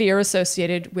lot of fear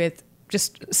associated with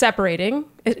just separating.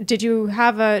 Did you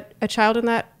have a child in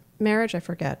that marriage? I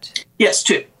forget. Yes,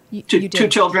 two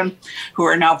children who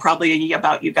are now probably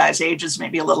about you guys' ages,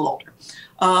 maybe a little older.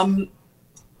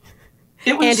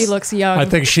 Andy looks young. I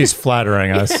think she's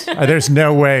flattering us. There's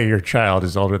no way your child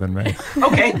is older than me.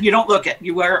 Okay, you don't look it.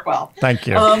 You wear it well. Thank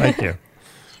you. Thank you.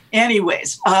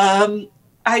 Anyways,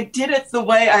 I did it the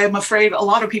way I am afraid a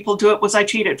lot of people do it, was I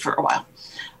cheated for a while.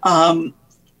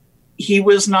 He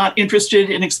was not interested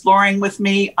in exploring with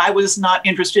me. I was not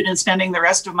interested in spending the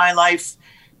rest of my life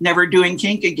never doing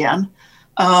kink again.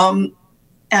 And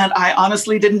I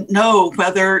honestly didn't know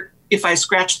whether if I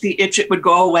scratched the itch, it would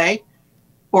go away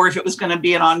or if it was going to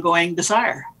be an ongoing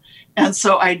desire. And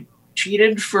so I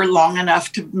cheated for long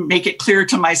enough to make it clear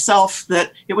to myself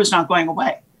that it was not going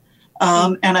away.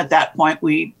 And at that point,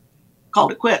 we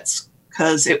called it quits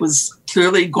because it was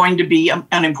clearly going to be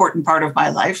an important part of my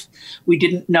life. We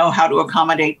didn't know how to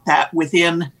accommodate that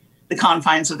within the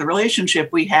confines of the relationship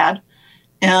we had,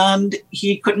 and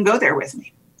he couldn't go there with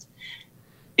me.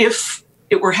 If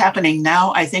it were happening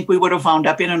now, I think we would have wound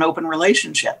up in an open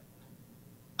relationship.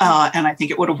 And I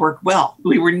think it would have worked well.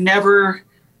 It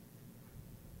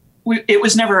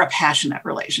was never a passionate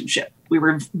relationship. We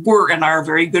were and are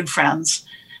very good friends,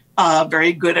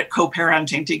 very good at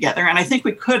co-parenting together. And I think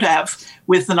we could have,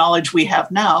 with the knowledge we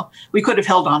have now, we could have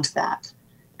held on to that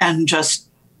and just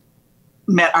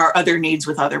met our other needs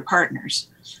with other partners.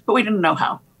 But we didn't know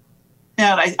how.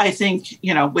 And I think,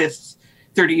 with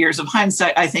 30 years of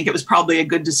hindsight, I think it was probably a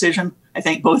good decision. I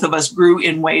think both of us grew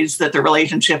in ways that the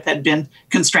relationship had been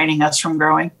constraining us from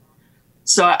growing.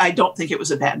 So I don't think it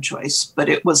was a bad choice, but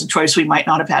it was a choice we might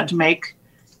not have had to make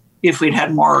if we'd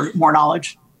had more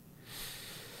knowledge.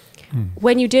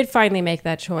 When you did finally make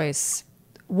that choice,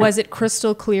 was it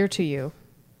crystal clear to you?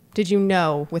 Did you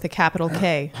know with a capital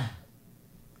K?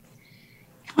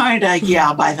 Kinda,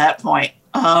 yeah, by that point.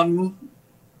 I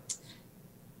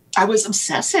was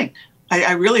obsessing.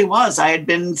 I really was. I had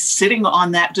been sitting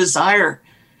on that desire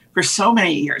for so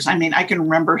many years. I mean, I can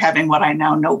remember having what I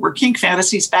now know were kink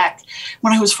fantasies back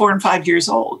when I was 4 and 5 years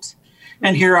old.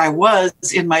 And here I was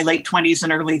in my late 20s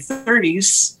and early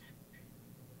 30s,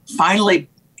 finally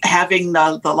having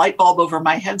the light bulb over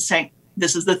my head saying,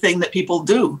 this is the thing that people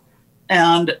do.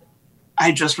 And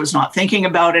I just was not thinking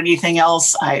about anything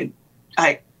else. I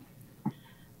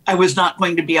was not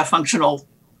going to be a functional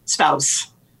spouse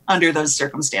under those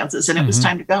circumstances, and it was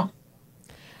time to go.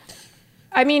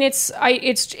 I mean, it's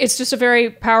just a very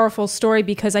powerful story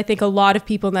because I think a lot of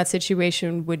people in that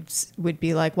situation would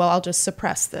be like, well, I'll just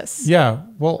suppress this. Yeah,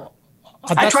 well,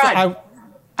 I tried.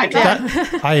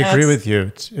 I agree with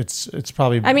you. It's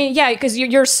probably. I mean, yeah, because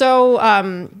you're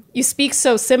so you speak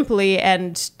so simply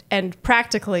and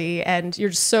practically, and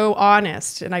you're so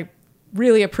honest, and I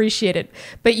really appreciate it.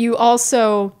 But you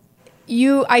also,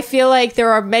 I feel like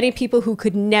there are many people who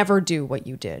could never do what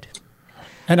you did.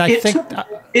 And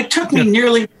it took me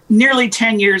nearly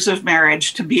 10 years of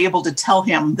marriage to be able to tell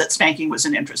him that spanking was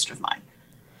an interest of mine.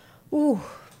 Ooh.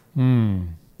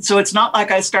 So it's not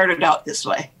like I started out this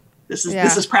way. This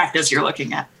is practice you're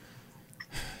looking at.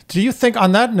 Do you think,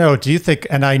 on that note,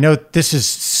 and I know this is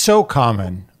so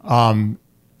common,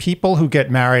 people who get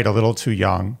married a little too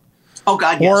young. Oh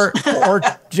God, yes. Or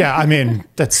yeah, I mean,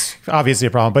 that's obviously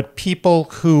a problem, but people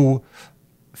who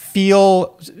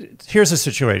feel, here's a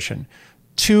situation.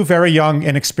 2 very young,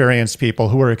 inexperienced people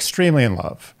who are extremely in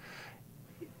love.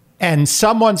 And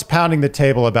someone's pounding the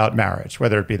table about marriage,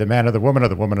 whether it be the man or the woman or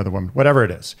the woman or the woman, whatever it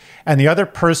is. And the other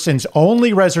person's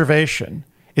only reservation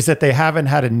is that they haven't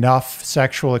had enough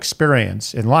sexual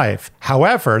experience in life.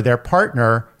 However, their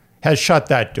partner has shut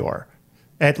that door,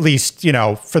 at least,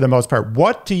 for the most part.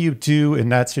 What do you do in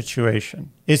that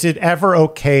situation? Is it ever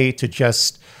okay to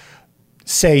just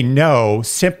say no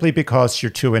simply because you're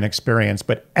too inexperienced,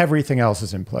 but everything else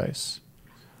is in place?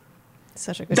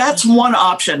 That's one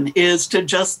option, is to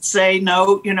just say,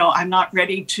 no, I'm not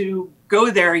ready to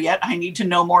go there yet. I need to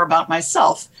know more about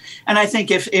myself. And I think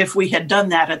if we had done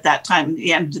that at that time,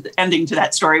 the ending to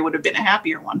that story would have been a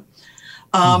happier one.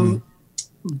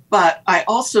 But I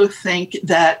also think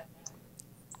that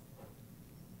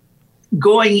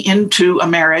going into a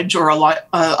marriage or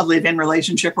a live-in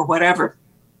relationship or whatever,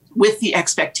 with the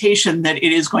expectation that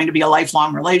it is going to be a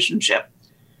lifelong relationship,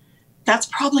 that's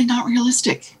probably not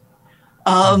realistic.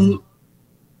 A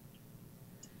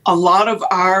lot of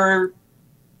our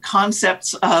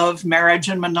concepts of marriage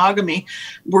and monogamy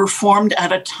were formed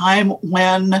at a time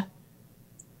when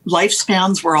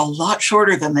lifespans were a lot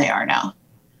shorter than they are now.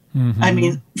 I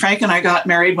mean, Frank and I got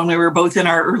married when we were both in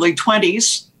our early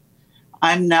 20s.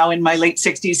 I'm now in my late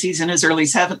 60s. He's in his early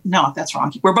 70s. No, that's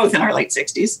wrong. We're both in our late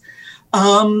 60s.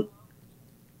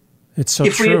 It's so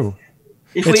true.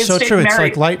 It's so true.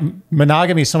 It's like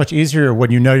monogamy is so much easier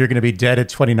when you know you're going to be dead at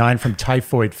 29 from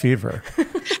typhoid fever.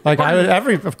 Like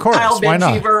of course, why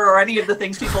not? Fever or any of the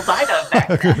things people died of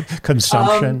back then.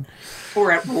 Consumption.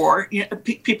 Or at war.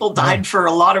 People died for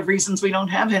a lot of reasons we don't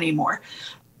have anymore.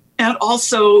 And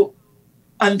also,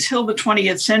 until the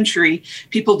 20th century,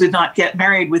 people did not get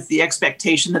married with the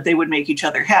expectation that they would make each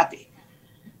other happy.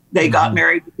 They got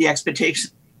married with the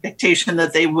expectation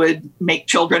that they would make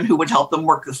children who would help them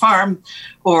work the farm,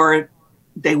 or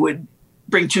they would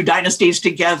bring two dynasties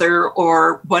together,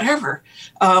 or whatever.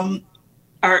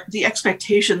 The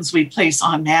expectations we place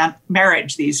on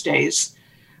marriage these days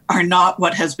are not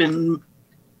what has been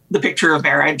the picture of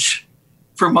marriage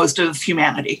for most of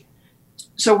humanity.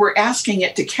 So we're asking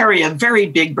it to carry a very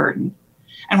big burden,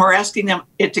 and we're asking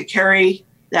it to carry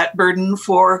that burden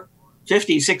for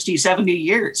 50, 60, 70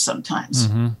 years sometimes.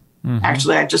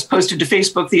 Actually, I just posted to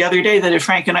Facebook the other day that if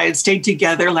Frank and I had stayed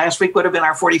together, last week would have been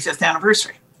our 45th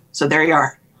anniversary. So there you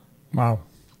are. Wow.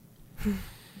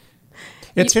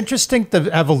 It's interesting, the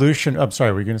evolution. I'm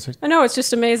sorry, were you going to say? No, it's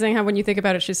just amazing how when you think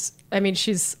about it,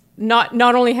 she's not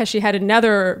only has she had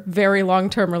another very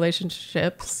long-term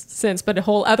relationship since, but a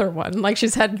whole other one. Like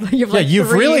she's had, you've three.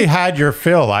 Really had your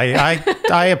fill.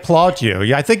 I applaud you.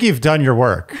 Yeah, I think you've done your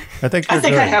work. I think I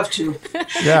have to.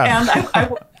 Yeah.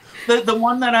 And the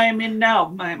one that I am in now,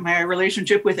 my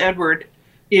relationship with Edward,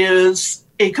 is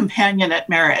a companionate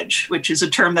marriage, which is a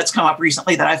term that's come up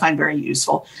recently that I find very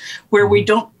useful, where we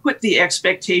don't put the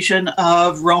expectation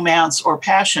of romance or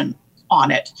passion on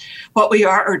it. What we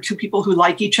are two people who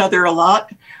like each other a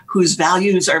lot, whose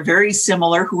values are very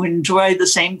similar, who enjoy the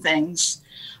same things.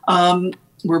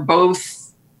 We're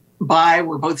both bi,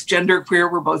 we're both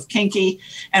genderqueer, we're both kinky,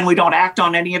 and we don't act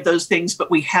on any of those things, but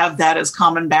we have that as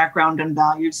common background and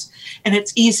values. And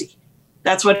it's easy.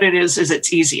 That's what it is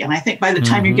it's easy. And I think by the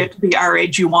time you get to be our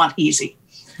age, you want easy.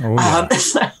 Oh, yeah.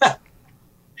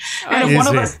 And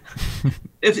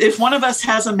if one of us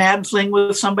has a mad fling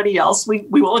with somebody else, we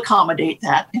will accommodate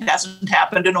that. It hasn't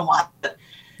happened in a while, but,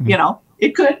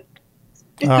 it could.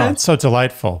 It's so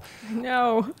delightful.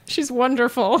 No, she's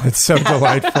wonderful. It's so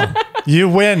delightful. You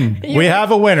win. We have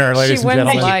a winner, ladies and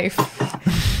gentlemen. She wins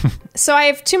life. So I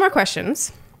have two more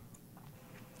questions.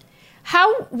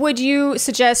 How would you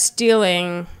suggest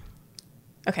dealing?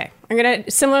 Okay, I'm going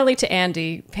to, similarly to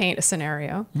Andy, paint a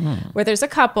scenario where there's a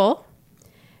couple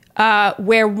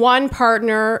where one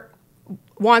partner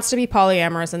wants to be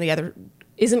polyamorous and the other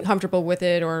isn't comfortable with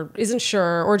it or isn't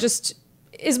sure or just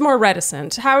is more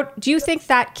reticent. How do you think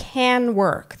that can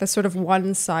work? The sort of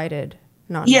one-sided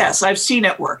non-monogamy? Yes, I've seen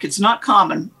it work. It's not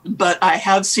common, but I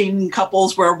have seen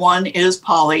couples where one is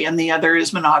poly and the other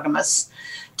is monogamous.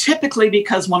 Typically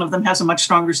because one of them has a much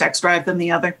stronger sex drive than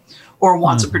the other or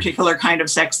wants a particular kind of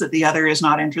sex that the other is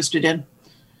not interested in.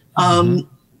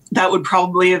 That would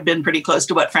probably have been pretty close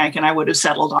to what Frank and I would have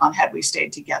settled on had we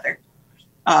stayed together.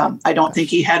 I don't think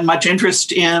he had much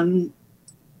interest in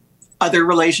other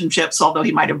relationships, although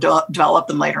he might have developed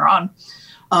them later on.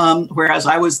 Whereas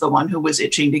I was the one who was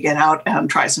itching to get out and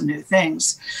try some new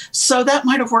things. So that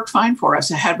might have worked fine for us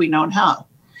had we known how.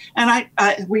 And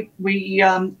we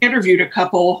interviewed a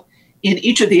couple in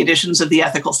each of the editions of The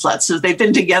Ethical Slut. So they've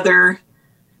been together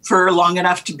for long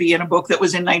enough to be in a book that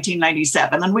was in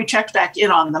 1997. And we checked back in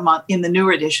on them in the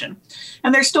newer edition.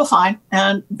 And they're still fine.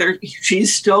 And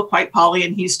she's still quite poly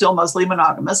and he's still mostly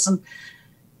monogamous. And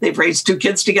they've raised two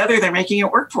kids together. They're making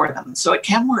it work for them. So it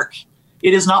can work.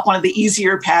 It is not one of the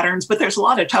easier patterns, but there's a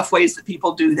lot of tough ways that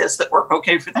people do this that work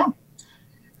okay for them.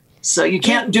 So you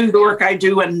can't do the work I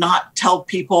do and not tell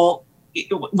people.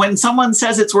 When someone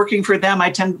says it's working for them,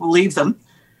 I tend to believe them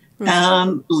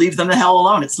and leave them the hell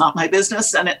alone. It's not my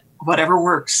business and whatever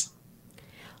works.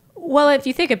 Well, if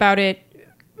you think about it,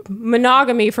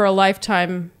 monogamy for a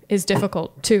lifetime is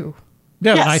difficult too.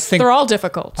 Yeah, yes. And I think they're all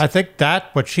difficult. I think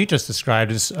that what she just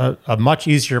described is a much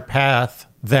easier path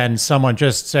than someone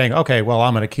just saying, okay, well,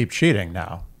 I'm going to keep cheating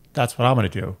now. That's what I'm going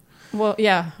to do. Well,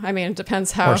 yeah. I mean, it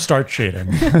depends how. Or start cheating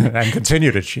and continue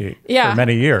to cheat for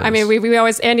many years. I mean, we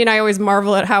always, Andy and I always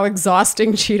marvel at how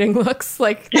exhausting cheating looks.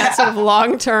 Like that sort of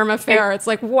long-term affair. It's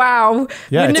like, wow.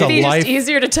 Wouldn't it be just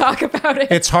easier to talk about it?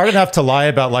 It's hard enough to lie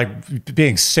about like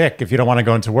being sick if you don't want to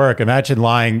go into work. Imagine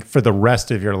lying for the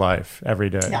rest of your life every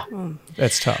day. Yeah.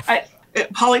 It's tough.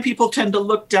 Poly people tend to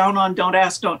look down on don't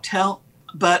ask, don't tell.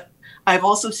 But I've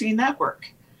also seen that work.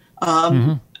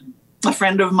 A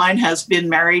friend of mine has been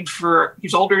married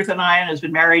he's older than I and has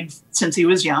been married since he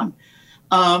was young.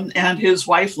 And his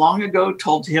wife long ago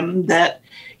told him that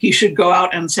he should go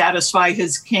out and satisfy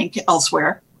his kink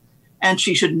elsewhere. And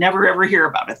she should never, ever hear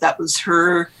about it. That was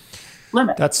her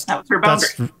limit. That was her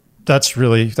boundary.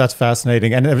 That's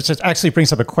fascinating. And it just actually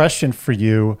brings up a question for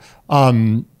you.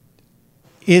 Do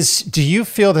you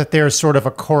feel that there's sort of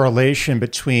a correlation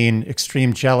between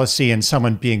extreme jealousy and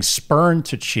someone being spurned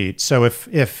to cheat? So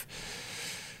if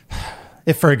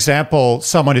for example,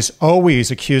 someone is always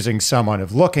accusing someone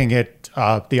of looking at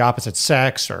the opposite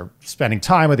sex or spending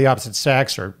time with the opposite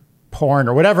sex or porn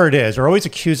or whatever it is, are always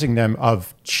accusing them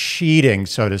of cheating,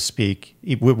 so to speak,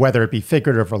 whether it be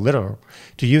figurative or literal.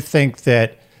 Do you think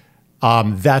that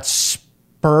that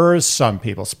spurs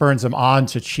them on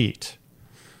to cheat?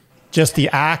 Just the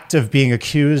act of being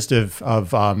accused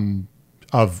of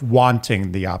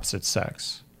wanting the opposite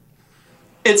sex.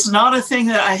 It's not a thing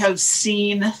that I have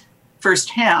seen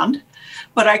firsthand,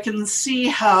 but I can see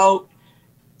how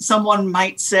someone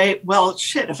might say, well,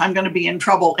 shit, if I'm going to be in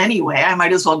trouble anyway, I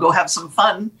might as well go have some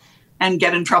fun and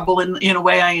get in trouble in a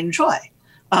way I enjoy.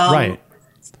 Right.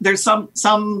 There's some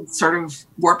sort of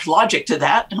warped logic to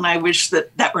that, and I wish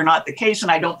that were not the case,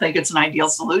 and I don't think it's an ideal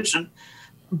solution.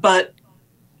 But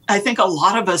I think a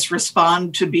lot of us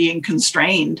respond to being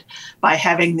constrained by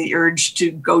having the urge to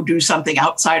go do something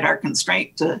outside our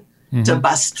constraint to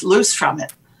bust loose from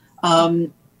it. I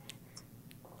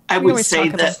would say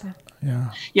that.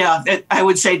 I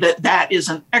would say that is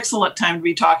an excellent time to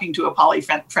be talking to a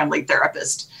poly-friendly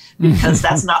therapist, because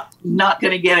that's not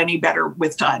going to get any better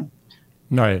with time.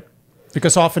 Right.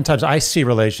 Because oftentimes I see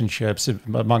relationships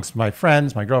amongst my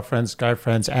friends, my girlfriends, guy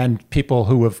friends, and people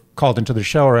who have called into the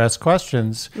show or asked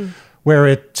questions,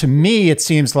 where to me, it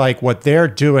seems like what they're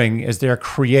doing is they're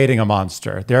creating a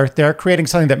monster. They're creating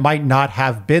something that might not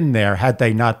have been there had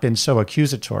they not been so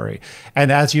accusatory.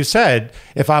 And as you said,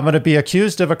 if I'm going to be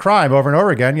accused of a crime over and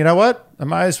over again, you know what? I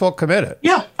might as well commit it.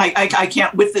 Yeah, I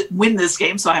can't win this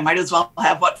game, so I might as well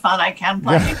have what fun I can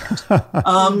playing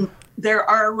it. There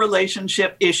are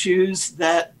relationship issues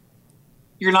that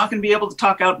you're not going to be able to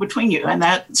talk out between you, and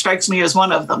that strikes me as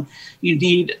one of them. You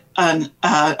need an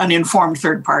informed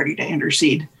third party to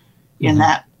intercede in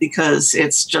that, because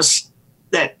it's just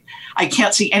that I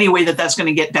can't see any way that that's going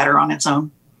to get better on its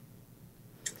own.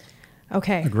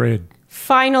 Okay. Agreed.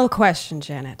 Final question,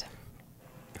 Janet.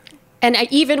 And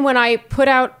even when I put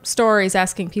out stories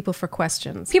asking people for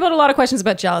questions, people had a lot of questions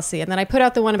about jealousy. And then I put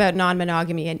out the one about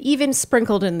non-monogamy, and even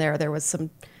sprinkled in there was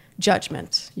some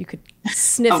judgment. You could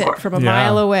sniff it from a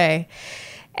mile away.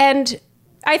 And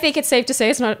I think it's safe to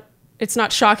say it's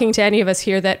not shocking to any of us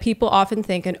here that people often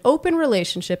think an open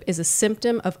relationship is a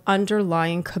symptom of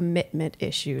underlying commitment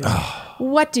issues.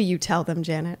 What do you tell them,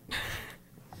 Janet?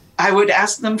 I would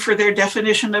ask them for their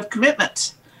definition of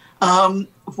commitment.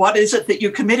 What is it that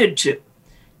you committed to?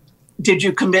 Did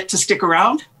you commit to stick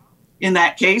around? In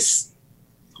that case,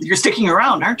 you're sticking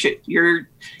around, aren't you? You're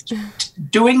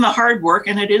doing the hard work,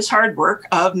 and it is hard work,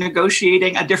 of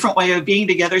negotiating a different way of being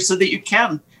together so that you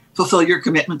can fulfill your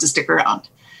commitment to stick around.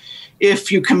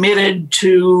 If you committed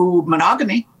to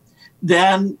monogamy,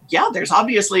 then there's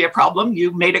obviously a problem.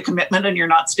 You made a commitment and you're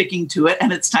not sticking to it,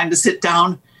 and it's time to sit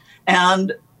down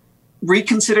and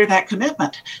reconsider that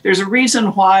commitment. There's a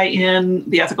reason why in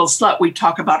The Ethical Slut we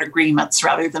talk about agreements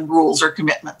rather than rules or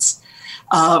commitments.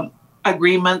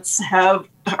 Agreements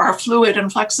are fluid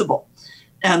and flexible.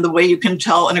 And the way you can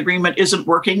tell an agreement isn't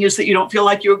working is that you don't feel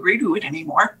like you agree to it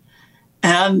anymore.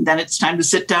 And then it's time to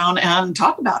sit down and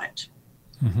talk about it.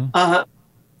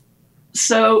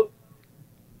 So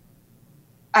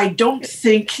I don't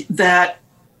think that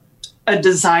a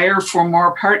desire for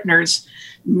more partners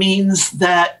means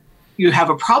that you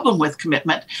have a problem with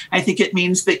commitment. I think it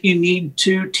means that you need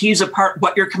to tease apart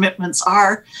what your commitments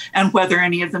are and whether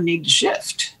any of them need to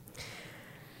shift.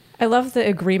 I love the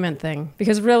agreement thing,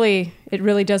 because it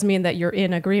really does mean that you're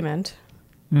in agreement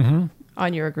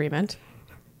on your agreement.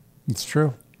 It's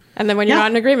true. And then when you're not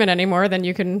in agreement anymore, then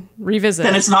you can revisit.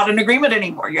 Then it's not an agreement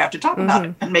anymore. You have to talk about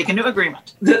it and make a new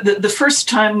agreement. The first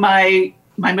time my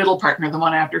middle partner, the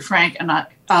one after Frank, and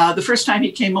the first time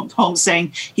he came home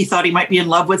saying he thought he might be in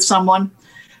love with someone,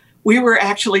 we were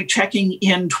actually checking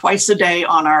in twice a day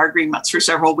on our agreements for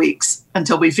several weeks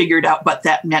until we figured out what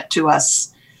that meant to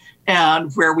us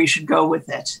and where we should go with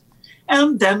it.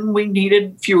 And then we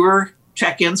needed fewer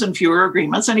check-ins and fewer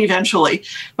agreements. And eventually,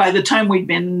 by the time we'd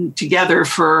been together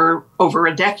for over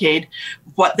a decade,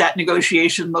 what that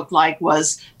negotiation looked like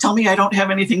was, tell me I don't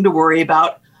have anything to worry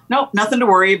about. Nope, nothing to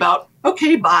worry about.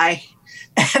 Okay, bye.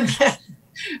 And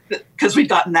because we'd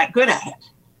gotten that good at it,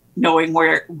 knowing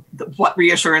what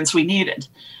reassurance we needed.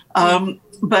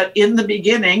 But in the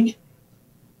beginning,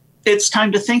 it's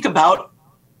time to think about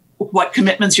what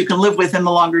commitments you can live with in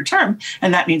the longer term.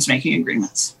 And that means making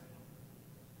agreements.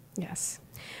 Yes.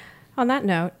 On that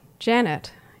note,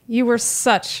 Janet, you were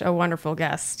such a wonderful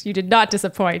guest. You did not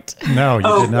disappoint. No,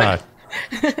 you did not.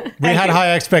 We had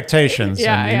high expectations,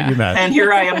 and you met. And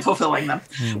here I am fulfilling them.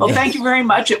 Well, thank you very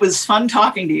much. It was fun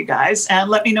talking to you guys.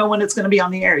 And let me know when it's going to be on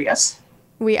the air, yes?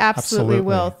 We absolutely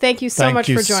will. Thank you so much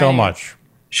for joining. Thank you so much.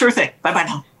 Sure thing. Bye-bye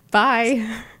now.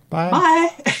 Bye.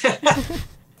 Bye.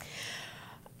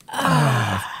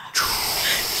 Bye.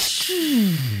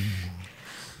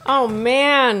 Oh,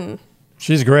 man.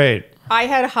 She's great. I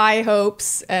had high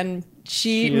hopes, and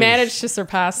she managed to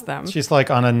surpass them. She's like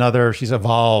on another, she's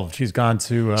evolved. She's gone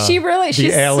to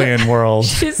she's alien world.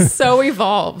 She's so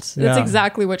evolved. That's Yeah.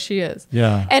 exactly what she is.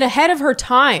 Yeah. And ahead of her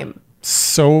time.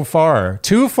 So far.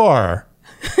 Too far.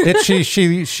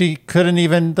 She couldn't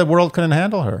even, the world couldn't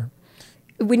handle her.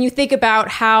 When you think about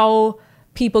how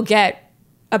people get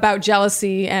about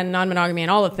jealousy and non-monogamy and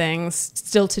all the things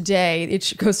still today,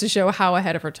 it goes to show how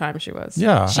ahead of her time she was.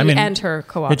 Yeah. She and her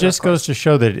co-author. It just goes to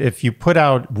show that if you put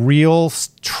out real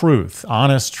truth,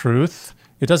 honest truth,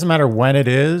 it doesn't matter when it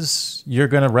is, you're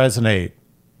going to resonate.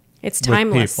 It's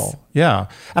timeless. With people. Yeah.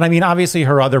 And I mean, obviously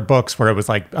her other books where it was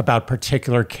like about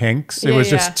particular kinks, it was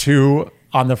just too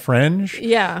on the fringe.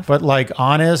 Yeah. But like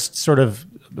honest, sort of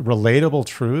relatable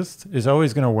truth is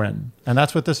always going to win. And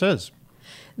that's what this is.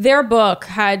 Their book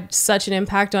had such an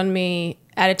impact on me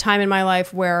at a time in my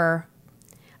life where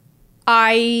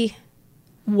I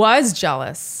was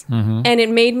jealous. And it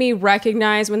made me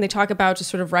recognize, when they talk about just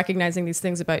sort of recognizing these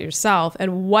things about yourself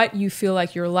and what you feel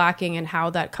like you're lacking and how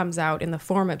that comes out in the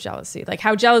form of jealousy. Like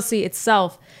how jealousy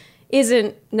itself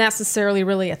isn't necessarily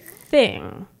really a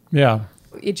thing. Yeah.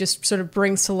 It just sort of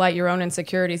brings to light your own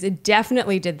insecurities. It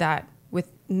definitely did that with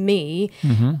me.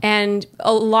 And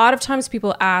a lot of times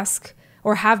people ask,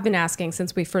 or have been asking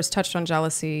since we first touched on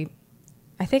jealousy,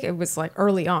 I think it was like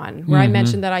early on, where I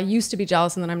mentioned that I used to be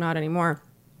jealous and then I'm not anymore.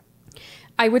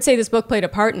 I would say this book played a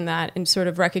part in that, in sort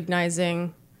of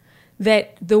recognizing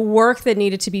that the work that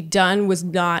needed to be done was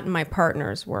not my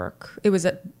partner's work. It was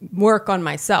a work on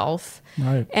myself.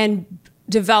 Right. And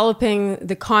developing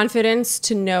the confidence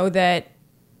to know that,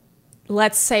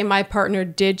 let's say my partner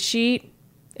did cheat,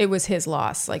 it was his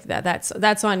loss. Like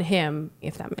that's on him,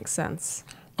 if that makes sense.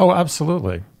 Oh,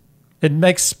 absolutely. It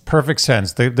makes perfect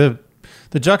sense. The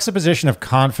juxtaposition of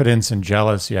confidence and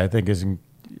jealousy, I think, is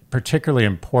particularly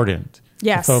important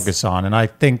Yes. to focus on. And I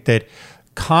think that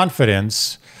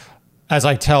confidence, as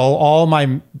I tell all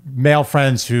my male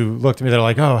friends who look at me, they're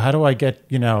like, oh, how do I get,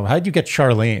 how'd you get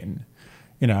Charlene?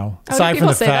 Aside from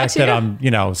the fact that I'm,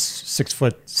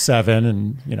 6'7"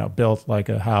 and, built like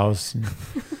a house. And,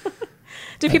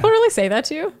 Do people really say that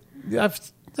to you? I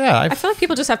feel like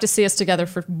people just have to see us together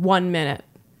for 1 minute.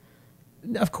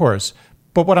 Of course.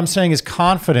 But what I'm saying is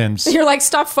confidence. You're like,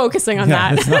 stop focusing on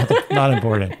that. It's not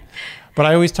important. But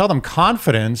I always tell them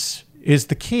confidence is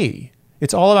the key.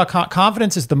 It's all about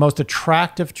confidence is the most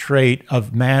attractive trait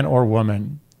of man or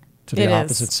woman to the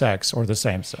opposite sex or the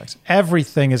same sex.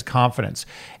 Everything is confidence.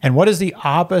 And what is the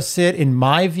opposite, in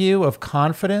my view, of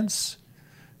confidence?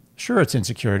 Sure, it's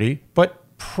insecurity, but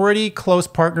pretty close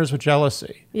partners with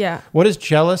jealousy. Yeah. What is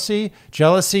jealousy?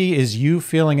 Jealousy is you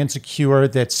feeling insecure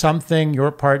that something your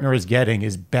partner is getting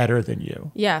is better than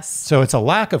you. Yes. So it's a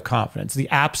lack of confidence, the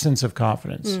absence of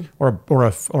confidence, or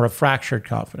a fractured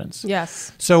confidence.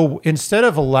 Yes. So instead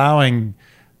of allowing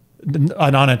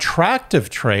an unattractive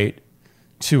trait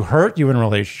to hurt you in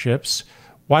relationships,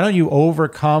 why don't you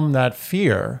overcome that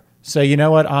fear? Say, you know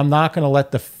what? I'm not going to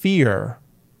let the fear.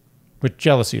 But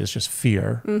jealousy is just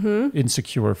fear,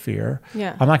 insecure fear.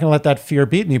 Yeah. I'm not going to let that fear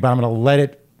beat me, but I'm going to let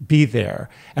it be there.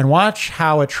 And watch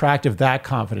how attractive that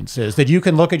confidence is, that you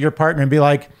can look at your partner and be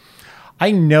like, I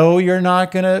know you're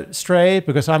not going to stray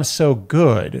because I'm so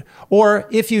good. Or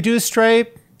if you do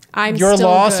stray, you're still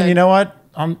lost. good. And you know what?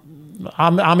 I'm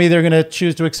either going to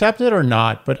choose to accept it or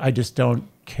not, but I just don't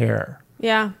care.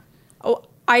 Yeah. Oh,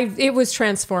 it was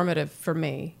transformative for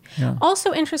me. Yeah.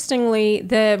 Also, interestingly,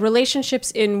 the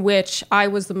relationships in which I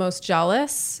was the most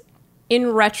jealous,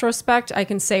 in retrospect, I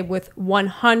can say with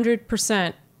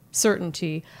 100%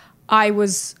 certainty,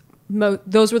 those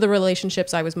were the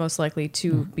relationships I was most likely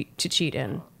to cheat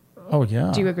in. Oh,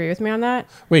 yeah. Do you agree with me on that?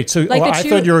 Wait, so Like I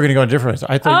thought you were going to go in a different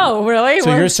way. Oh, really?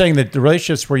 So you're saying that the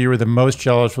relationships where you were the most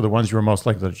jealous were the ones you were most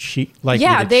likely to cheat?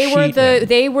 Yeah, they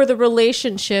were the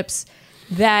relationships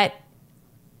that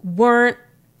weren't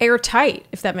airtight,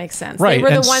 if that makes sense. Right. They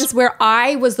were the ones where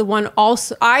I was the one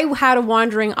also, I had a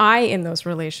wandering eye in those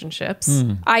relationships.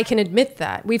 I can admit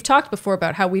that. We've talked before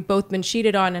about how we've both been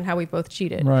cheated on and how we both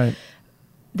cheated. Right.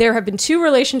 There have been 2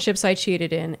 relationships I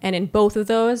cheated in, and in both of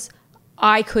those,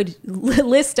 I could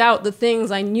list out the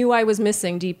things I knew I was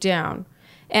missing deep down.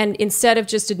 And instead of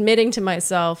just admitting to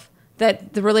myself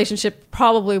that the relationship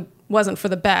probably wasn't for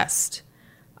the best,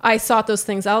 I sought those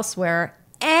things elsewhere,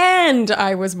 and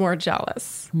I was more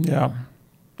jealous. Yeah.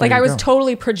 Like I was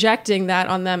totally projecting that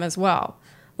on them as well.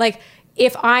 Like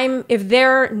if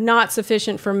they're not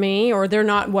sufficient for me or they're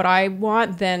not what I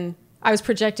want, then I was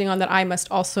projecting on that I must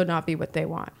also not be what they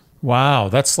want. Wow,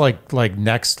 that's like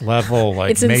next level, like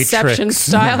It's Matrix Inception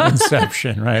style.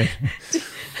 Inception, right?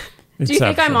 Do you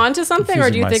think I'm onto something, or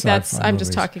do you think I'm just movies.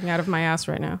 talking out of my ass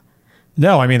right now?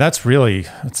 No, I mean, that's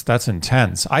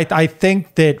intense. I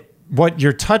think that what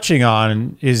you're touching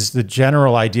on is the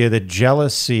general idea that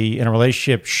jealousy in a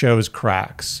relationship shows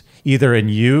cracks, either in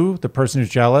you, the person who's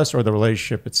jealous, or the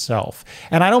relationship itself.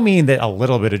 And I don't mean that a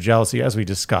little bit of jealousy, as we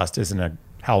discussed, isn't a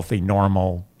healthy,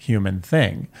 normal human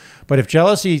thing. But if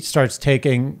jealousy starts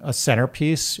taking a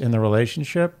centerpiece in the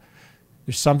relationship,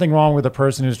 there's something wrong with the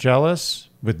person who's jealous,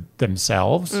 with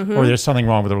themselves, or there's something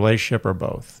wrong with the relationship, or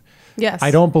both. Yes.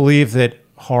 I don't believe that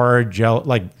hard,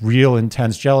 like real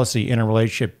intense jealousy in a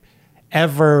relationship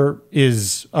ever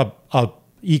is a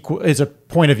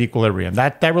point of equilibrium.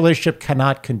 That relationship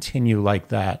cannot continue like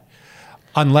that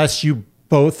unless you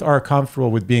both are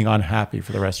comfortable with being unhappy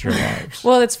for the rest of your lives.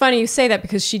 Well, it's funny you say that,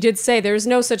 because she did say there's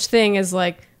no such thing as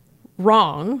like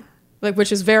wrong, like,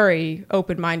 which is very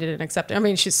open-minded and accepting. I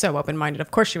mean, she's so open-minded.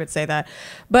 Of course she would say that.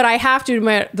 But I have to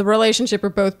admit, the relationship where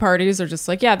both parties are just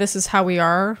like, yeah, this is how we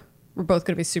are. We're both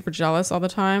going to be super jealous all the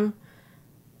time.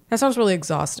 That sounds really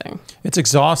exhausting. It's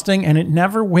exhausting, and it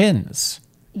never wins.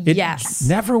 It Yes.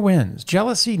 never wins.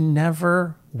 Jealousy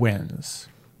never wins.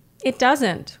 It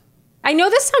doesn't. I know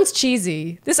this sounds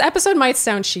cheesy. This episode might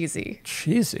sound cheesy,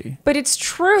 Cheesy. but it's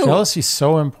true. Jealousy's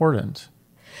so important.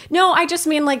 No, I just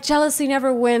mean like jealousy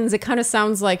never wins. It kind of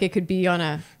sounds like it could be on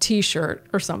a t-shirt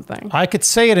or something. I could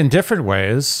say it in different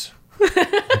ways.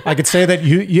 I could say that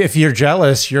you if you're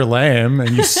jealous, you're lame and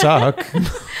you suck.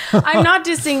 I'm not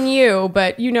dissing you,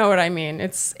 but you know what I mean.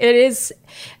 It is,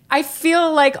 I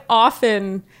feel like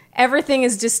often everything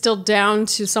is distilled down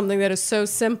to something that is so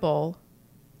simple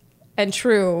and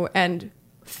true and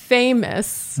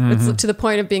famous. It's to the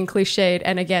point of being cliched,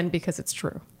 and again, because it's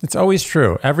true. It's always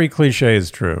true. Every cliche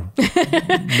is true.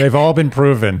 They've all been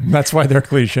proven. That's why they're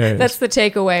cliches. That's the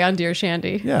takeaway on Dear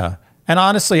Shandy. Yeah. And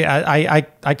honestly, I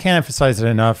can't emphasize it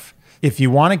enough. If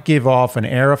you want to give off an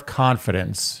air of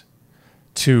confidence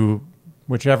to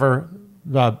whichever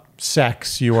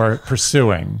sex you are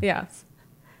pursuing, Yes.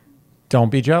 don't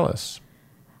be jealous.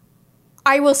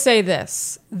 I will say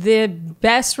this. The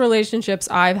best relationships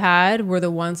I've had were the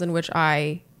ones in which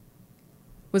I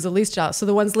was the least jealous. So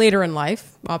the ones later in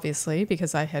life, obviously,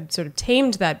 because I had sort of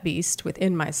tamed that beast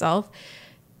within myself.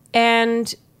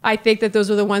 And I think that those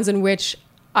were the ones in which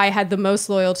I had the most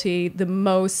loyalty, the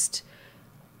most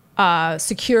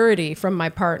security from my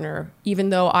partner, even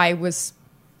though I was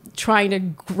trying to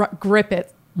grip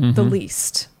it the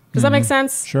least. Does that make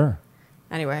sense? Sure.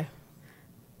 Anyway,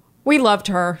 we loved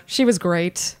her. She was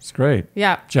great. It's great.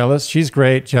 Yeah. Jealous. She's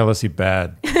great. Jealousy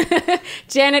bad.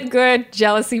 Janet good,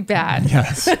 jealousy bad.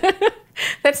 Yes.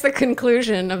 That's the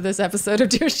conclusion of this episode of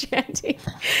Dear Shandy.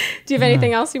 Do you have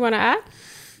anything else you want to add?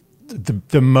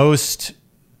 The most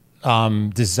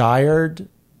desired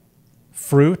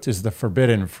fruit is the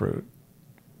forbidden fruit.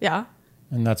 Yeah.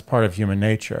 And that's part of human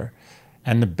nature.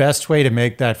 And the best way to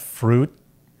make that fruit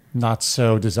not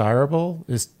so desirable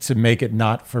is to make it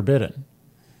not forbidden.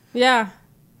 Yeah.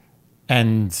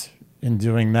 And in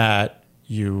doing that,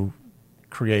 you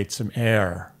create some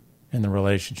air in the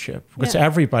relationship. Because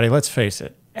everybody, let's face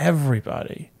it,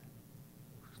 everybody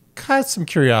has some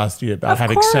curiosity about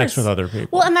having sex with other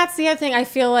people. Well, and that's the other thing. I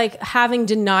feel like having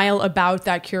denial about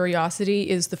that curiosity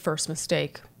is the first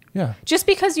mistake. Yeah. Just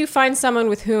because you find someone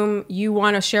with whom you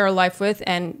want to share a life with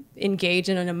and engage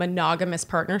in a monogamous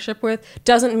partnership with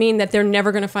doesn't mean that they're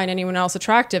never going to find anyone else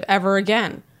attractive ever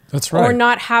again. That's right. Or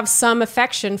not have some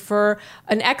affection for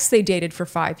an ex they dated for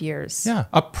 5 years. Yeah.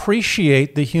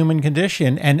 Appreciate the human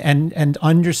condition and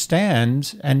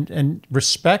understand and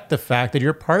respect the fact that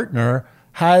your partner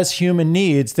has human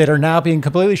needs that are now being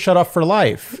completely shut off for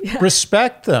life. Yeah.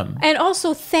 Respect them. And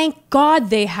also thank God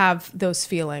they have those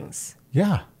feelings.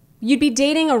 Yeah. You'd be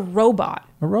dating a robot.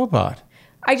 A robot.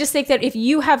 I just think that if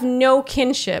you have no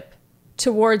kinship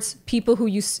towards people who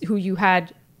you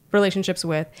had relationships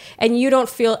with, and you don't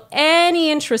feel any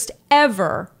interest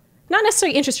ever, not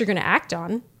necessarily interest you're going to act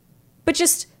on, but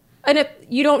just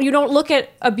you don't look at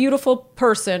a beautiful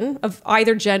person of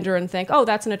either gender and think, oh,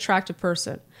 that's an attractive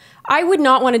person. I would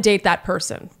not want to date that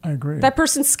person. I agree. That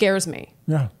person scares me.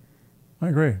 Yeah, I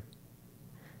agree.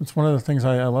 It's one of the things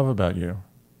I love about you.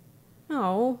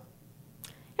 Oh.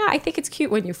 Yeah, I think it's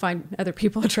cute when you find other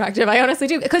people attractive. I honestly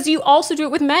do. Because you also do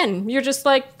it with men. You're just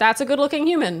like, that's a good-looking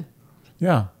human.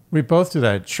 Yeah, we both do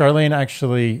that. Charlene,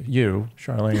 actually,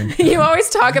 Charlene. You always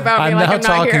talk about me like I'm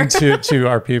not here. I'm now talking to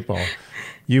our people.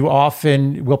 You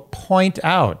often will point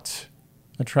out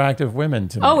attractive women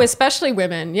to me. Oh, especially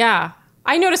women, yeah.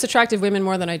 I notice attractive women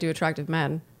more than I do attractive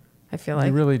men, I feel like.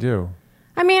 You really do.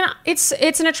 I mean, it's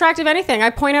an attractive anything. I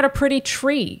point out a pretty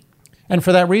tree. And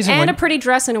for that reason, And a pretty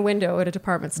dress in a window at a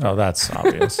department store. oh, that's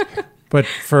obvious. But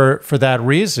for that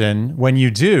reason, when you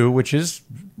do, which is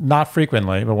not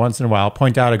frequently, but once in a while,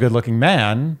 point out a good-looking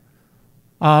man,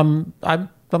 I'm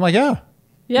like,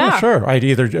 yeah, sure. I'd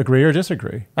either agree or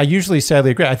disagree. I usually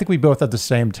sadly agree. I think we both have the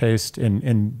same taste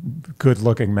in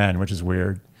good-looking men, which is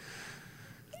weird.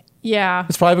 Yeah.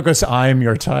 It's probably because I'm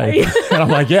your type. And I'm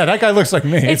like, yeah, that guy looks like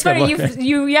me. It's funny.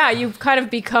 You've kind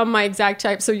of become my exact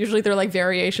type. So usually they're like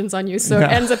variations on you. So it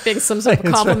ends up being some sort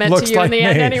of compliment to you in the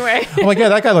end anyway. I'm like, yeah,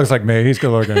 that guy looks like me. He's good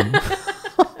looking.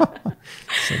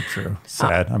 So true.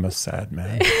 Sad. I'm a sad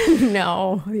man.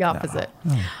 No, the opposite.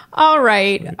 No. All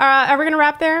right. Are we going to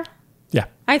wrap there? Yeah.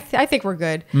 I think we're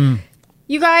good.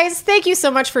 You guys, thank you so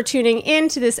much for tuning in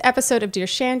to this episode of Dear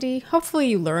Shandy. Hopefully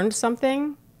you learned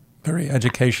something. Very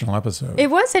educational episode.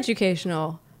 It was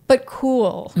educational, but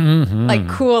cool. Like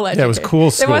cool education. Yeah, it was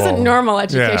cool school. It wasn't normal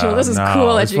educational. This is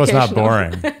cool educational. It was not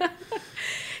boring.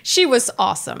 She was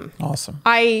awesome. Awesome.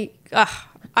 I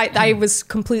was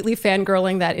completely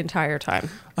fangirling that entire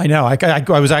time. I know.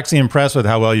 I was actually impressed with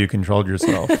how well you controlled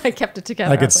yourself. I kept it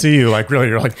together. I could see you like really,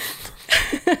 you're like...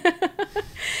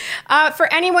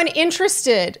 For anyone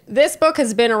interested, this book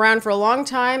has been around for a long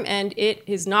time and it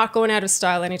is not going out of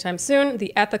style anytime soon.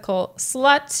 The Ethical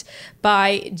Slut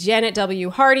by Janet W.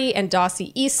 Hardy and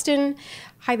Dossie Easton.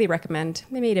 Highly recommend.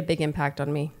 They made a big impact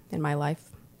on me in my life,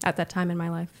 at that time in my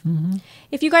life. Mm-hmm.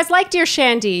 If you guys like Dear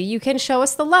Shandy, you can show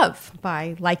us the love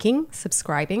by liking,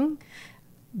 subscribing,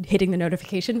 hitting the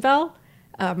notification bell,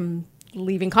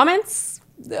 leaving comments,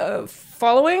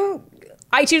 following,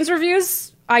 iTunes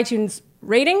reviews, iTunes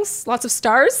ratings, lots of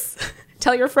stars.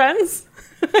 Tell your friends.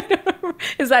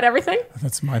 Is that everything?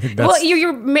 I think that's... Well,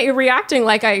 you're reacting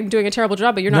like I'm doing a terrible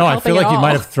job, but you're not helping at all. No, I feel like you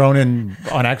might have thrown in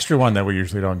an extra one that we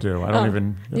usually don't do. I don't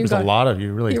even... There's a lot of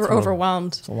you, really. You were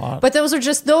overwhelmed. It's a lot. But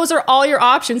those are all your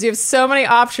options. You have so many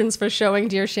options for showing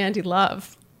Dear Shandy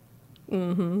love.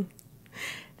 Mm-hmm.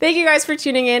 Thank you guys for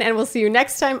tuning in, and we'll see you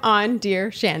next time on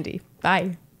Dear Shandy.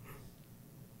 Bye.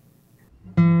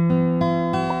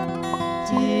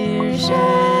 Dear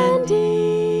Shandy.